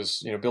was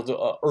built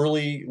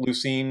early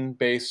Lucene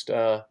based.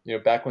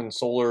 Back when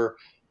Solr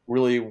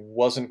really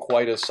wasn't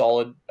quite as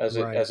solid as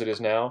it Right.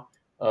 is now.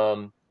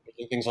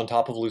 Building things on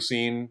top of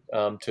Lucene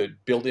to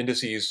build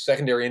indices,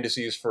 secondary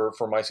indices for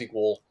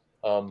MySQL,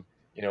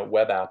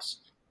 web apps.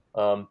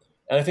 And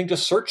I think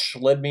just search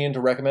led me into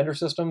recommender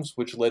systems,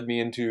 which led me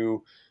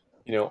into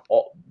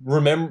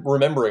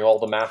remembering all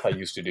the math I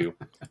used to do.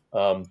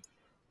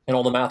 And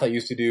all the math I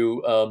used to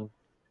do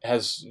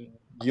has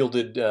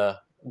yielded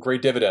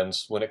great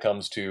dividends when it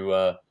comes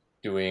to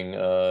doing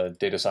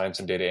data science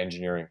and data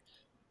engineering.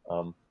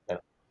 And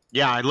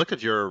Yeah, I looked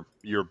at your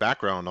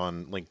background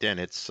on LinkedIn.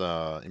 It's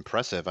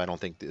impressive. I don't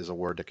think there's a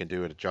word that can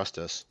do it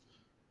justice.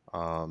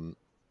 Um,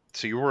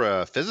 so you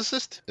were a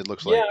physicist, it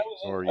looks yeah, like,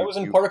 or I was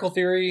in you particle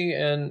theory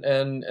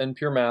and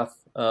pure math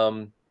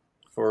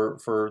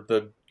for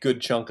the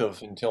good chunk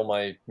of until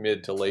my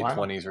mid to late Wow.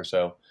 20s or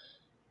so.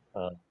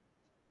 Uh,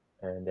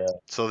 and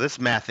so this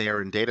math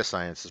there in data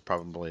science is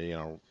probably,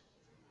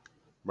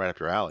 right up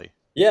your alley.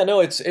 Yeah, no,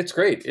 it's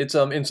great. It's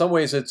in some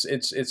ways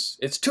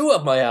it's two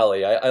up my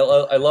alley.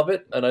 I love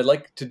it, and I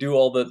like to do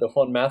all the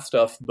fun math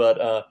stuff.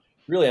 But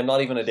really, I'm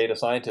not even a data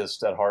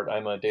scientist at heart.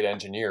 I'm a data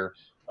engineer.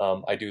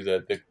 I do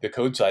the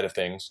code side of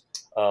things,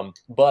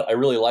 but I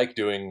really like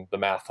doing the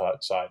math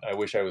side. I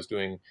wish I was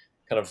doing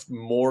kind of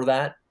more of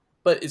that,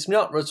 but it's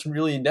not what's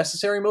really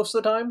necessary most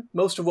of the time.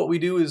 Most of what we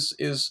do is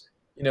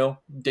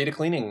data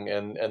cleaning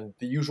and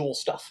the usual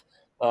stuff.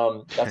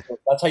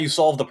 That's how you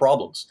solve the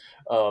problems.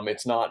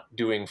 It's not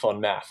doing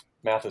fun math.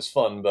 Math is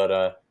fun,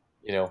 but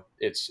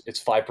it's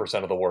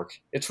 5% of the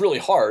work. It's really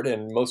hard,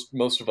 and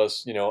most of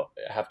us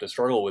have to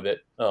struggle with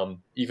it,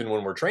 even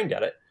when we're trained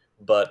at it.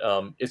 But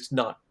it's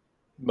not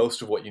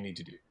most of what you need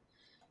to do.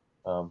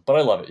 But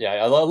I love it. Yeah,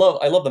 I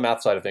love the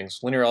math side of things.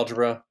 Linear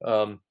algebra.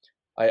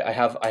 I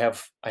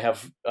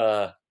have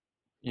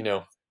you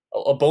know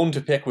a bone to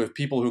pick with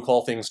people who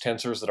call things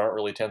tensors that aren't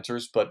really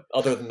tensors. But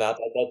other than that,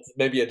 that's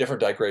maybe a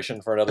different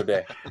digression for another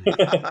day.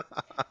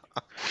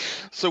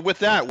 So with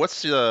that,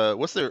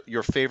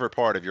 your favorite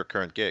part of your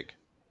current gig?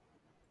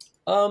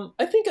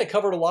 I think I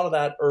covered a lot of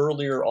that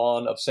earlier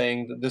on of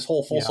saying that this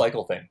whole full Yeah.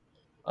 cycle thing.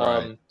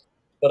 Right.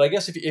 But I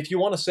guess if you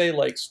want to say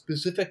like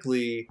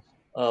specifically,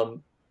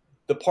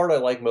 the part I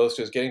like most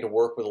is getting to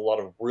work with a lot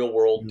of real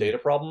world Mm. data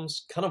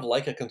problems, kind of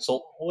like a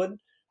consultant would,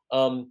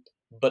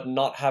 but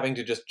not having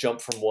to just jump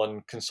from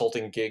one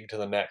consulting gig to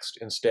the next.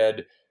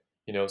 Instead,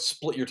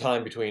 split your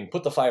time between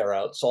put the fire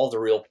out, solve the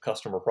real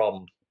customer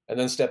problem, and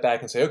then step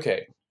back and say,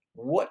 okay,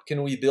 what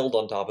can we build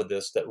on top of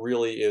this that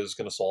really is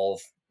going to solve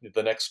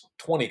the next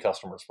 20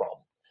 customers'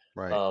 problem?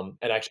 Right.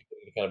 And actually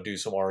kind of do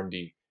some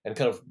R&D and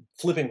kind of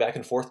flipping back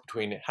and forth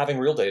between having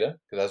real data,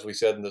 because as we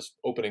said in this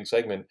opening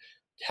segment,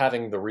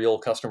 having the real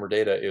customer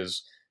data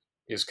is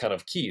kind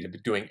of key to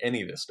doing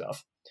any of this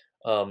stuff.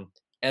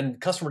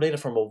 And customer data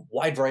from a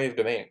wide variety of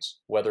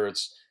domains, whether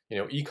it's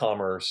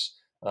e-commerce,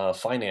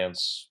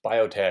 finance,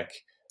 biotech,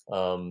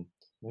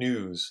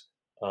 news,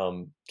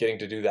 getting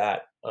to do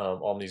that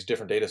on these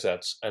different data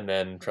sets, and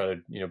then try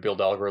to build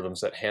algorithms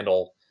that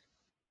handle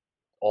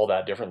all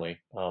that differently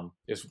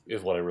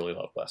is what I really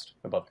love best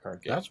about the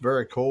current gig. That's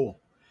very cool.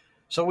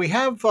 So we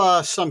have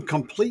some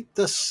complete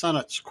this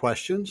sentence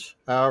questions.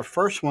 Our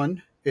first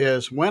one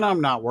is when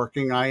I'm not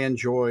working, I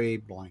enjoy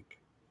blank.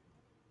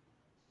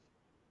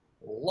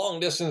 Long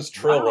distance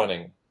trail Wow.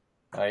 running.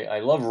 I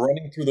love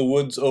running through the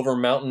woods over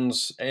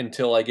mountains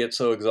until I get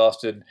so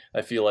exhausted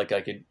I feel like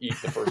I could eat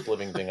the first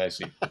living thing I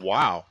see.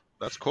 Wow,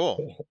 that's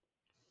cool.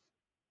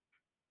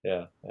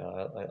 Yeah,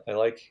 I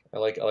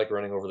like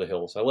running over the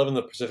hills. I live in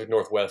the Pacific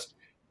Northwest,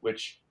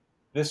 which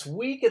this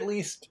week at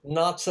least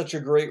not such a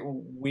great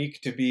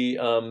week to be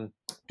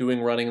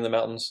doing running in the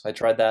mountains. I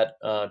tried that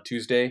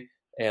Tuesday,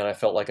 and I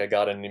felt like I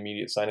got an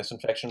immediate sinus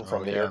infection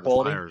from Oh the air yeah, the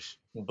quality. fires.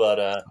 But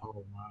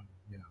Oh, wow.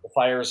 Yeah. the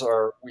fires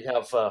we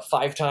have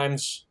 5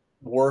 times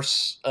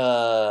worse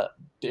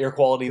air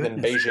quality than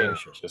Goodness Beijing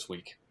gracious. this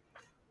week,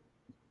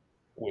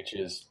 which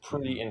is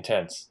pretty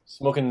intense.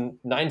 Smoking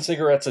 9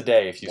 cigarettes a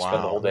day if you spend the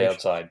Wow. whole day Gracious.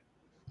 outside.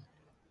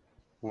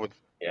 Would-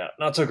 Yeah,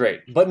 not so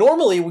great. But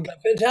normally we got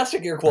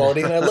fantastic air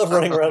quality, and I love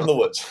running around in the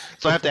woods.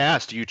 So I have to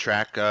ask, do you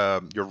track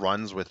your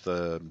runs with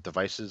the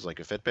devices like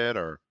a Fitbit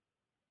or?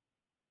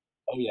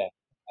 Oh yeah,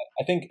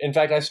 I think in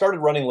fact I started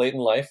running late in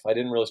life. I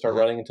didn't really start Mhm.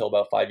 running until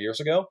about 5 years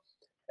ago,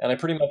 and I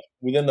pretty much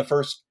within the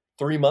first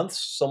 3 months,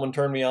 someone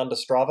turned me on to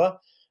Strava,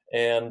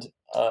 and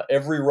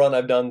every run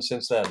I've done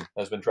since then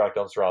has been tracked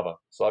on Strava.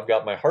 So I've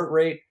got my heart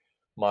rate,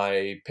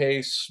 my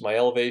pace, my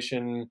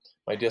elevation,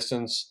 my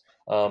distance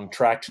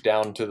tracked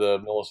down to the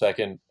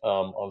millisecond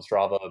on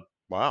Strava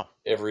Wow.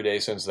 every day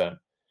since then.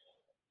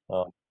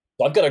 So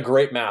I've got a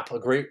great map, a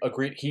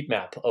great heat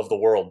map of the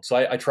world. So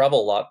I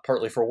travel a lot,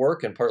 partly for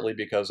work and partly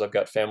because I've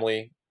got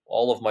family.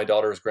 All of my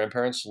daughter's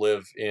grandparents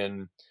live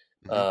in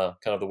Hmm.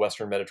 kind of the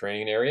Western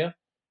Mediterranean area,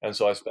 and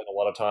so I spend a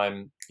lot of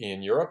time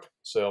in Europe.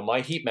 So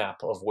my heat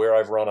map of where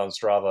I've run on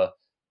Strava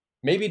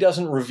maybe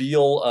doesn't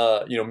reveal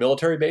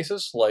military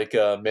bases like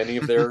many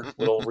of their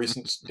little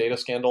recent data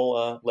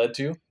scandal led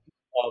to.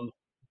 Um,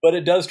 but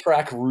it does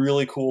track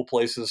really cool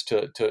places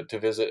to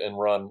visit and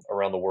run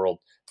around the world.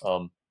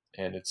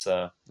 And it's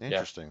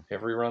Interesting.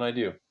 every run I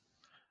do.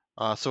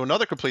 So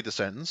another complete the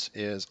sentence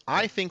is,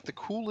 I think the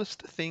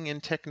coolest thing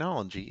in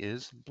technology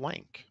is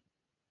blank.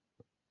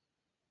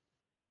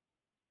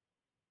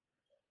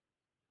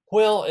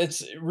 Well,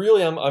 it's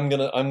really I'm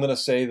gonna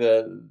say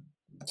that.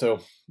 So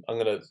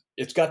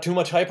it's got too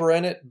much hype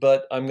around it,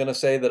 but I'm gonna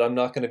say that I'm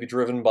not gonna be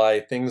driven by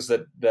things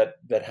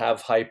that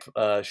have hype,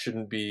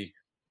 shouldn't be,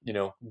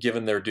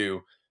 given their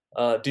due.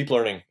 Deep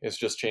learning is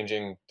just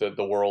changing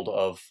the world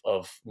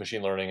of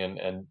machine learning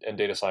and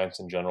data science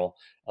in general,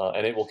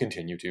 and it will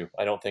continue to.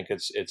 I don't think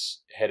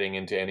it's heading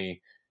into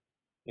any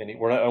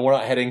we're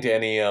not heading to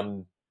any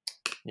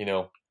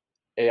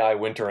AI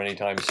winter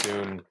anytime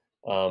soon.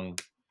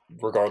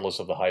 Regardless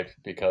of the hype,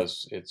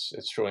 because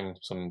it's showing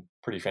some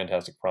pretty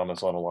fantastic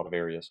promise on a lot of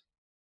areas.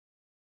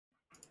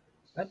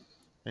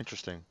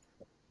 Interesting.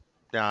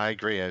 Yeah, I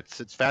agree.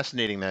 It's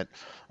fascinating that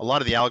a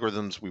lot of the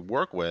algorithms we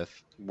work with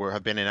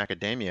have been in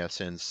academia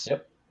since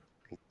Yep,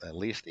 at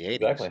least the 80s,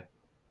 exactly.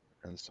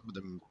 and some of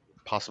them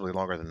possibly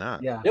longer than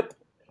that. Yeah. Yep,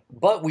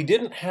 but we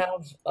didn't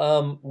have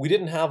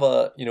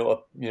a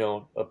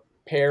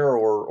pair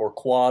or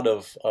quad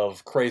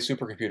of Cray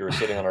supercomputers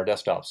sitting on our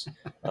desktops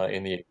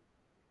in the,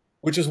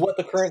 which is what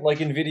the current, like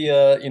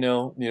NVIDIA,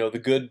 the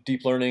good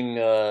deep learning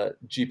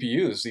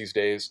GPUs these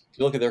days. If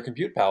you look at their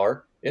compute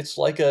power, it's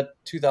like a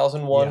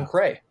 2001 Yeah.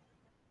 Cray.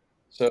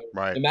 So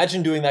Right.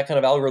 imagine doing that kind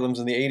of algorithms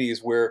in the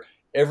 80s, where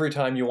every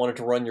time you wanted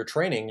to run your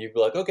training, you'd be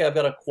like, okay, I've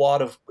got a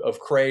quad of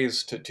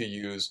Crays to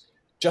use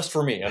just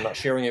for me. I'm not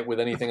sharing it with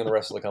anything in the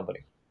rest of the company.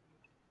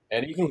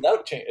 And even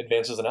without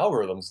advances in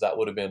algorithms, that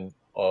would have been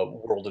a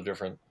world of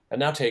different. And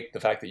now take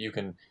the fact that you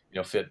can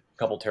fit a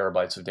couple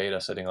terabytes of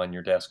data sitting on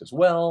your desk as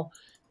well.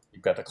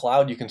 You've got the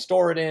cloud you can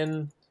store it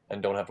in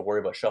and don't have to worry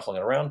about shuffling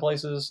it around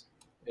places.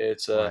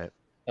 It's Right.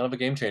 kind of a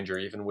game changer,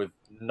 even with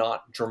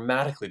not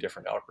dramatically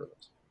different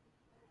algorithms.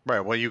 Right.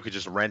 Well, you could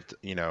just rent,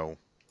 a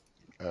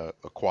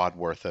quad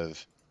worth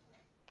of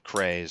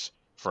Crays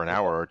for an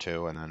hour or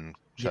two and then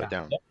shut Yeah. it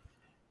down. Yep,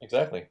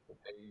 exactly.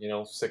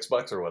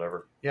 $6 or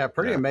whatever. Yeah,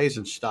 pretty Yeah.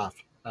 amazing stuff.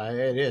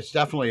 It is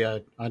definitely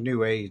a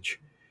new age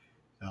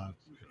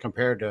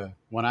compared to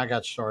when I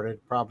got started,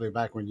 probably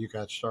back when you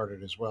got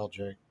started as well,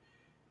 Jake.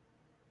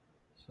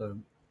 So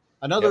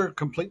another Yep,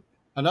 complete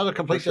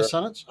for sure.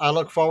 sentence. I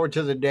look forward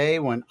to the day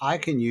when I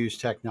can use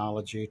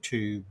technology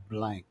to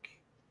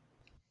blank.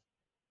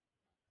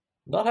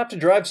 Not have to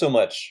drive so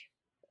much.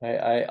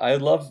 I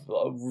love,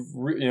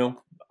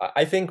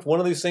 I think one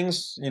of these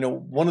things,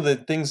 one of the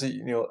things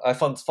that, I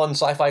fun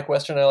sci-fi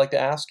question I like to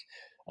ask,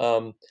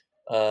 um,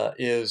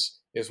 is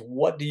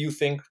what do you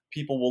think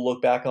people will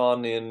look back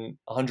on in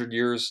 100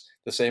 years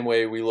the same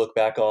way we look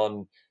back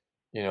on,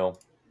 you know,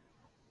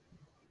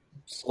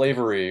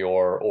 slavery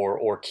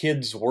or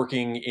kids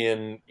working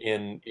in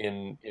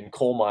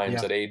coal mines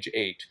Yeah, at age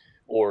 8,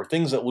 or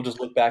things that will just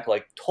look back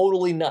like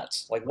totally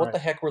nuts, like what right. the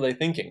heck were they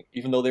thinking,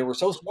 even though they were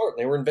so smart,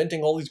 they were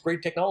inventing all these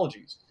great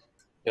technologies.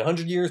 In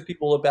 100 years,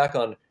 people look back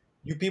on,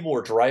 you people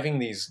were driving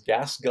these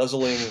gas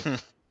guzzling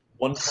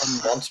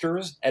 1-ton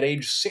monsters at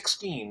age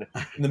 16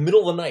 in the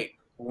middle of the night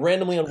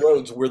randomly on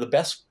roads where the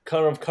best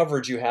kind of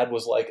coverage you had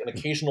was like an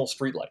occasional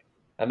streetlight,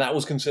 and that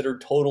was considered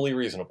totally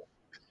reasonable.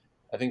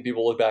 I think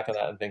people look back on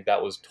that and think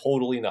that was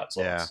totally nuts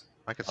on Yeah, us.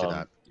 I could see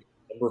that.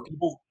 Number of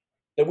people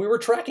that we were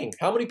tracking,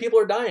 how many people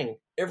are dying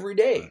every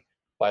day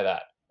by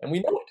that, and we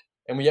know it,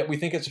 and yet we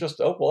think it's just,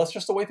 oh well, that's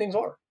just the way things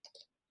are.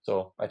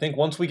 So I think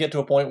once we get to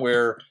a point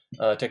where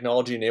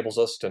technology enables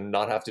us to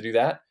not have to do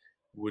that,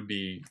 would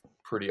be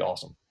pretty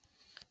awesome.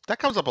 That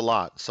comes up a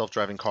lot.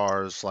 Self-driving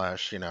cars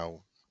slash,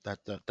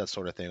 that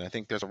sort of thing. I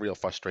think there's a real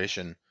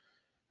frustration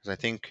because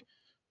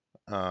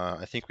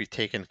I think we've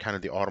taken kind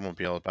of the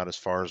automobile about as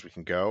far as we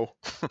can go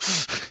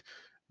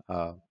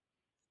uh,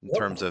 in Yep.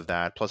 terms of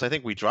that. Plus, I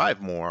think we drive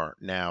more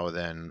now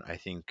than I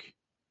think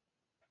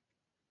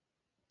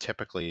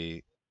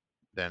typically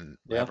than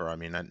Yeah. ever. I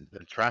mean,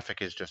 the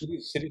traffic is just,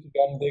 Cities have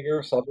gotten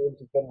bigger,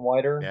 suburbs have gotten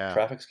wider, yeah,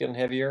 traffic's getting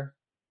heavier,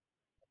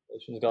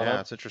 population's gone yeah,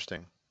 up. it's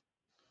interesting.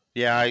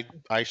 Yeah,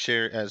 I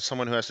share, as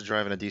someone who has to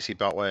drive in a DC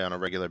Beltway on a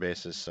regular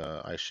basis.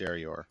 I share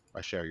your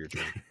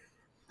dream.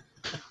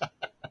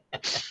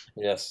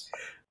 Yes,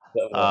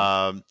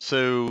 definitely.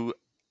 So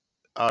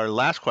our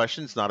last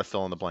question is not a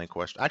fill in the blank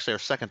question. Actually, our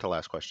second to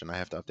last question. I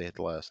have to update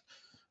the list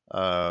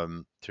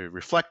to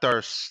reflect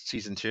our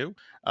season 2.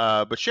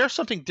 But share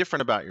something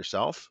different about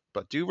yourself.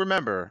 But do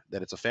remember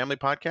that it's a family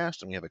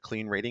podcast and we have a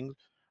clean rating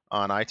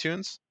on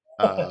iTunes.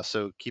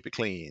 So keep it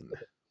clean.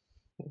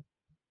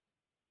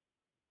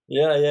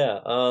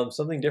 Yeah.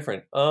 Something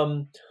different.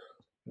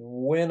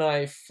 When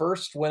I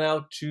first went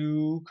out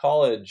to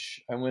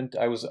college, I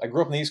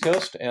grew up on the East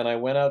Coast, and I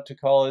went out to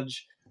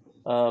college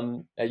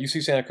at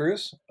UC Santa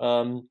Cruz.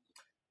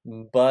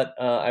 But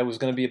I was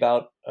going to be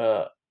about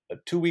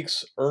 2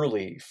 weeks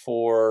early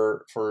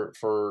for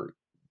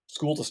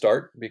school to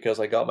start, because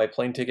I got my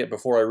plane ticket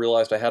before I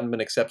realized I hadn't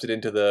been accepted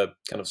into the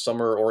kind of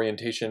summer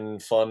orientation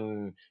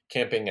fun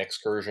camping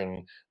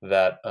excursion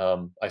that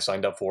I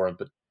signed up for.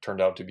 But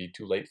turned out to be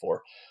too late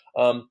for.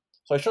 So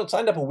I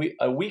signed up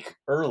a week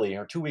early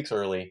or 2 weeks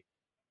early,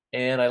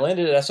 and I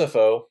landed at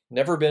SFO.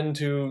 Never been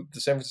to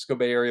the San Francisco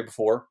Bay Area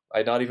before. I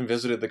had not even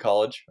visited the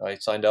college. I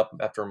signed up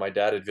after my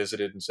dad had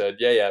visited and said,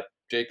 yeah,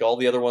 Jake, all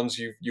the other ones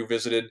you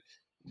visited,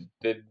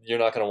 you're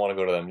not going to want to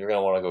go to them. You're going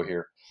to want to go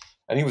here.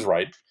 And he was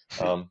right.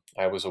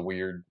 I was a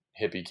weird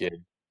hippie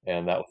kid,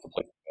 and that was the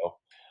place to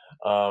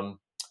go.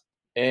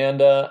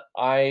 And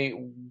I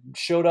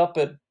showed up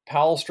at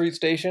Powell Street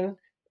Station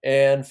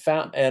and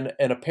found and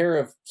a pair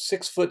of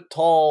 6 foot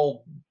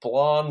tall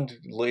blonde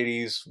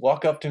ladies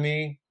walk up to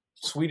me,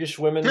 Swedish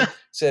women,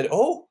 said,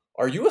 "Oh,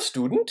 are you a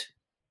student?"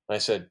 And I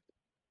said,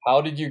 "How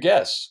did you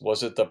guess?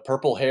 Was it the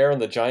purple hair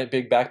and the giant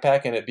big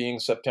backpack and it being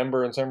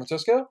September in San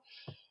Francisco?"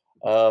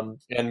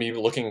 And me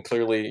looking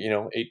clearly,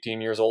 18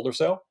 years old or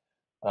so.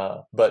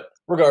 But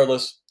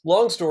regardless,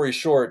 long story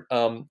short,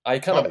 I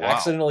kind of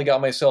accidentally got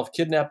myself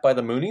kidnapped by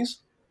the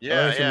Moonies. I don't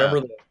know if you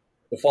remember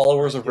the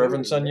followers of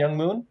Reverend Sun Young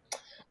Moon.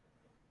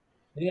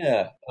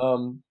 Yeah.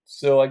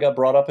 So I got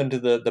brought up into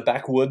the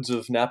backwoods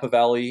of Napa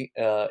Valley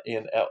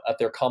at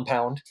their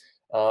compound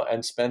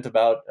and spent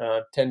about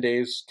 10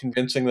 days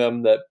convincing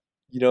them that,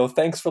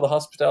 thanks for the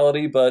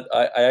hospitality, but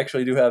I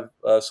actually do have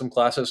some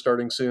classes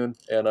starting soon,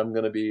 and I'm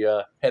going to be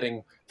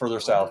heading further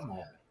south. And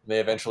they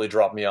eventually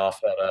dropped me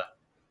off at I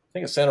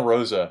think it's Santa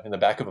Rosa in the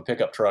back of a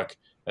pickup truck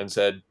and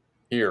said,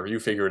 "Here, you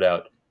figure it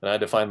out." And I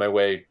had to find my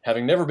way,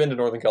 having never been to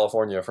Northern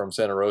California, from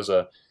Santa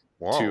Rosa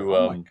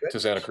to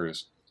Santa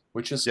Cruz,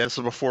 which is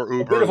so before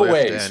Uber,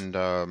 Lyft, and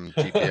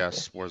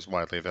GPS was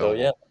widely available.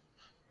 So, yeah.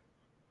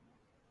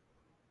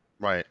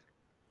 Right.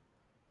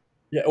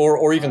 Yeah,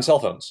 or even cell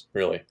phones,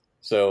 really.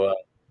 So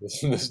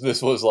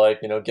this was like,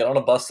 get on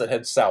a bus that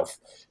heads south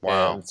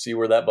and see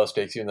where that bus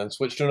takes you, and then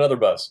switch to another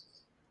bus.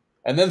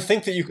 And then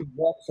think that you could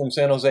walk from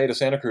San Jose to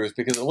Santa Cruz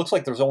because it looks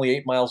like there's only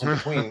 8 miles in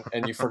between,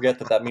 and you forget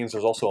that means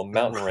there's also a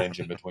mountain range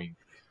in between.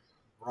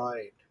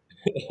 Right.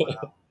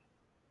 Wow.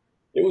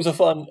 It was a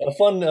fun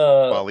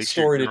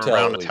story to tell.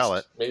 Around to tell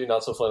it. Maybe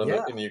not so fun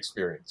in the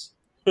experience.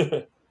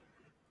 I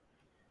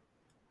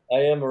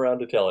am around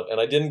to tell it, and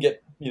I didn't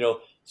get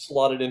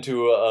slotted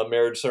into a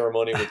marriage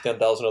ceremony with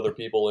 10,000 other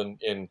people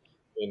in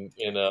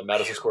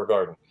Madison Square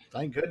Garden.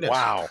 Thank goodness.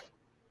 Wow.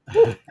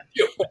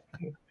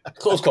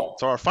 Close call.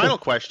 So our final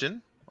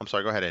question. I'm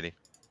sorry. Go ahead, Eddie.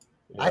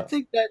 Yeah.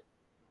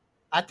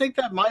 I think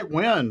that might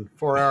win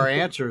for our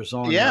answers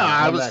on.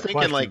 I was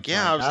thinking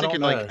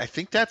I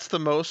think that's the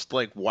most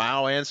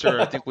wow answer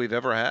I think we've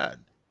ever had.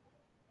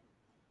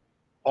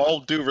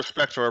 All due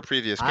respect to our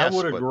previous guests. I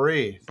would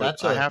agree.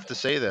 But I have to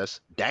say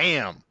this.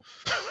 Damn.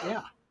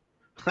 Yeah.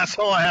 That's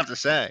all I have to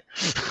say.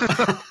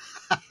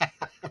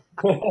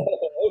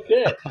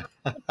 Okay.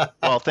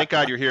 Well, thank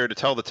God you're here to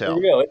tell the tale.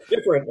 There you go. It's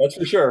different, that's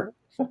for sure.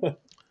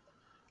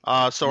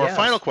 So our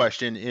final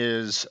question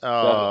is,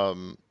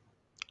 do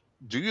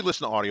you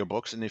listen to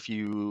audiobooks? And if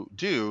you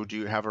do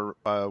you have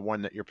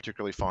one that you're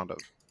particularly fond of?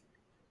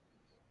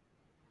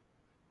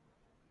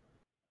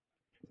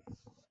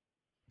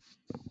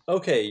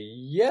 Okay,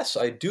 yes,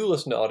 I do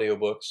listen to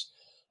audiobooks.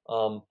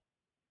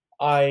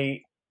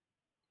 I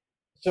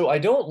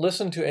don't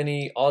listen to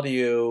any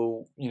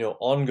audio,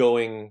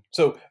 ongoing.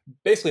 So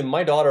basically,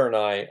 my daughter and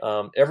I,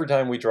 every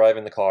time we drive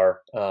in the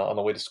car on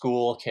the way to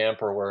school,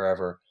 camp, or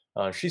wherever,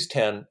 she's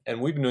 10,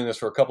 and we've been doing this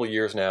for a couple of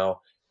years now.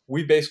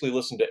 We basically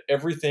listen to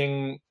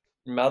everything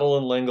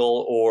Madeline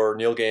L'Engle or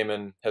Neil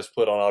Gaiman has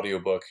put on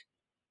audiobook,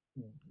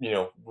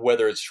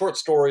 whether it's short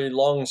story,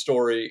 long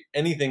story,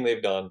 anything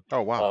they've done.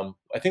 Oh, wow.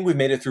 I think we've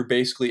made it through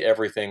basically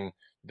everything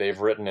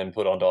they've written and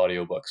put onto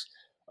audiobooks.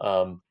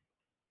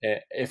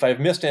 If I've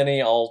missed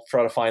any, I'll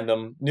try to find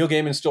them. Neil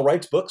Gaiman still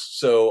writes books,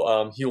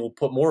 so he will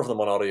put more of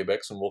them on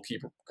audiobooks, and we'll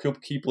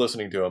keep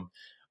listening to him.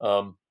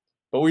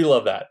 But we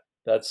love that.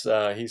 That's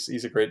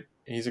he's a great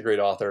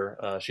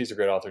author. She's a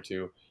great author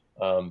too.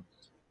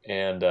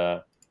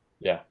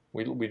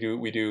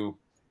 We do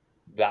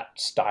that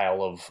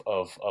style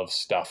of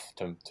stuff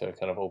to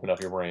kind of open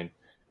up your brain.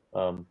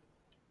 When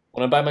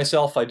I'm by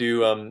myself, I do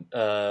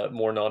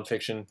more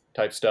nonfiction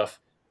type stuff.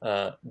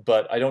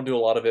 But I don't do a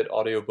lot of it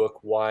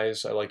audiobook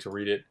wise. I like to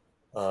read it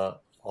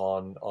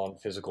on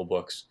physical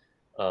books.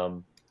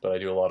 But I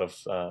do a lot of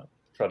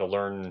try to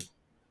learn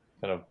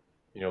kind of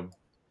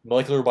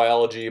molecular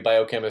biology,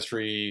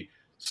 biochemistry,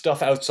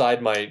 stuff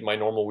outside my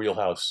normal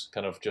wheelhouse.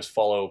 Kind of just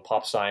follow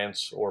pop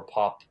science or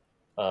pop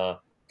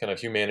kind of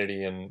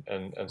humanity and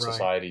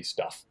society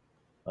stuff.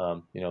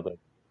 That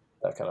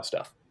kind of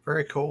stuff.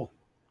 Very cool.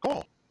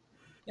 Cool.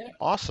 Yeah.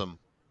 Awesome.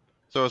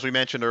 So as we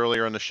mentioned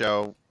earlier in the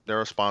show,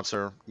 they're a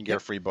sponsor. You get a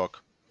free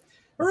book.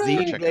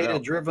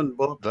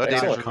 TheDataDrivenBook.com.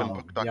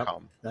 TheDataDrivenBook.com.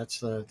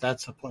 Yep.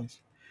 That's the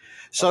place.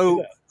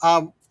 So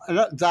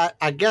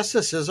I guess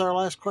this is our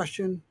last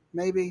question,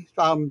 maybe.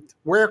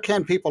 Where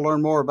can people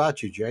learn more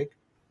about you, Jake?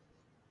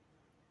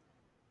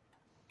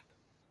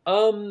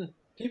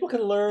 People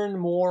can learn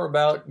more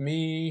about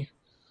me.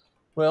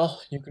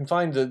 Well, you can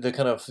find the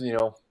kind of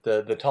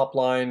the top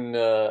line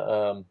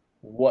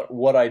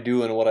what I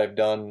do and what I've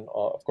done,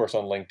 of course,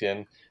 on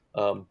LinkedIn.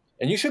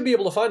 And you should be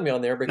able to find me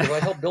on there because I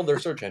helped build their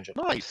search engine.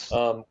 Nice.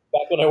 Back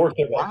when I worked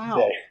there.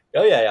 Wow.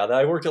 Oh yeah.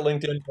 I worked at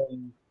LinkedIn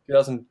from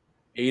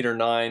 2008 or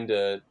 9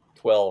 to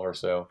 12 or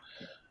so,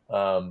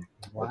 or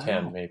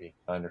 10 maybe,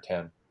 9 or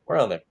 10,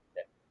 around there.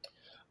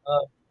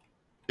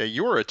 Yeah,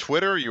 you were at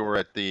Twitter. You were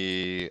at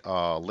the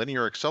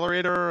Linear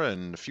Accelerator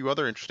and a few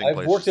other interesting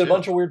places. I've worked at a too.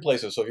 bunch of weird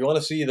places. So if you want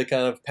to see the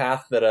kind of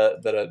path that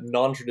a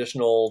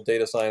non-traditional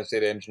data science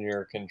data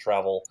engineer can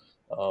travel,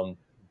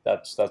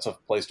 that's a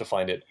place to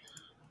find it.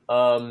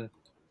 But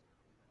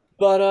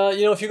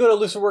if you go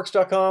to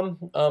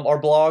lucidworks.com, our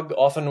blog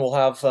often will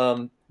have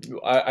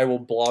I will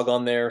blog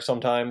on there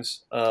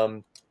sometimes,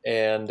 and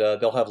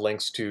they'll have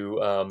links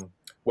to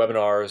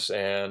webinars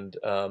and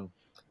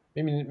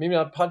maybe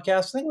not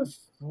podcasts. I think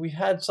we've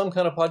had some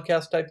kind of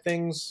podcast type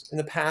things in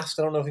the past.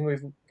 I don't think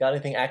we've got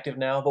anything active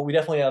now, but we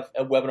definitely have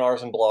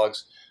webinars and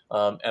blogs,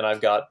 and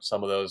I've got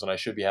some of those, and I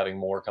should be having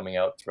more coming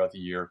out throughout the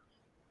year.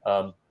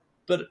 But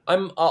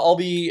I'll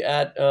be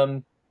at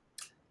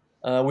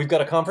we've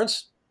got a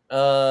conference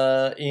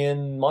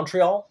in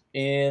Montreal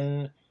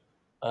in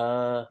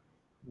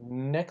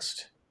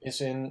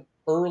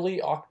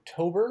early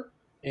October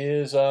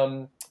is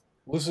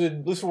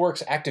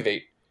LucidWorks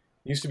Activate.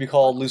 It used to be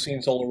called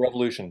Lucene Solar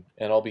Revolution,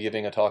 and I'll be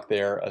giving a talk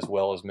there as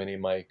well as many of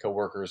my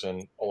coworkers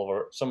and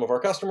some of our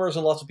customers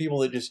and lots of people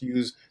that just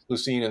use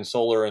Lucene and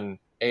solar and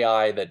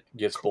AI that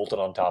gets bolted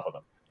on top of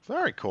them.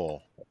 Very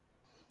cool.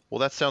 Well,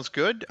 that sounds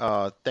good.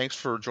 Thanks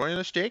for joining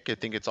us, Jake. I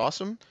think it's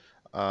awesome,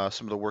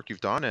 some of the work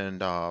you've done, and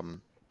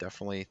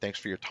definitely thanks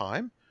for your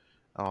time.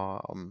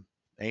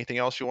 Anything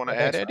else you want to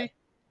add, Eddie?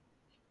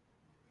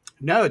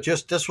 No,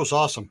 just this was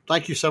awesome.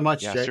 Thank you so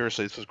much, Yeah, Jake.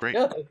 seriously, this was great.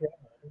 Yeah, thank you.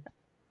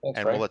 Thanks,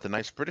 And Frank. we'll let the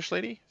nice British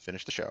lady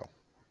finish the show.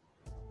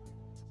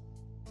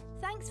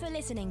 Thanks for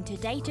listening to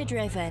Data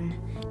Driven.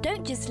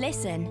 Don't just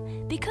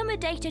listen. Become a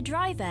data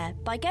driver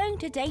by going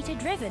to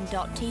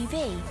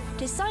datadriven.tv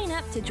to sign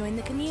up to join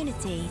the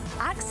community,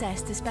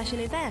 access to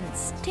special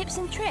events, tips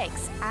and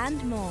tricks,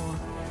 and more.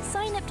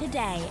 Sign up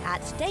today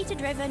at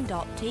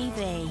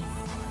datadriven.tv.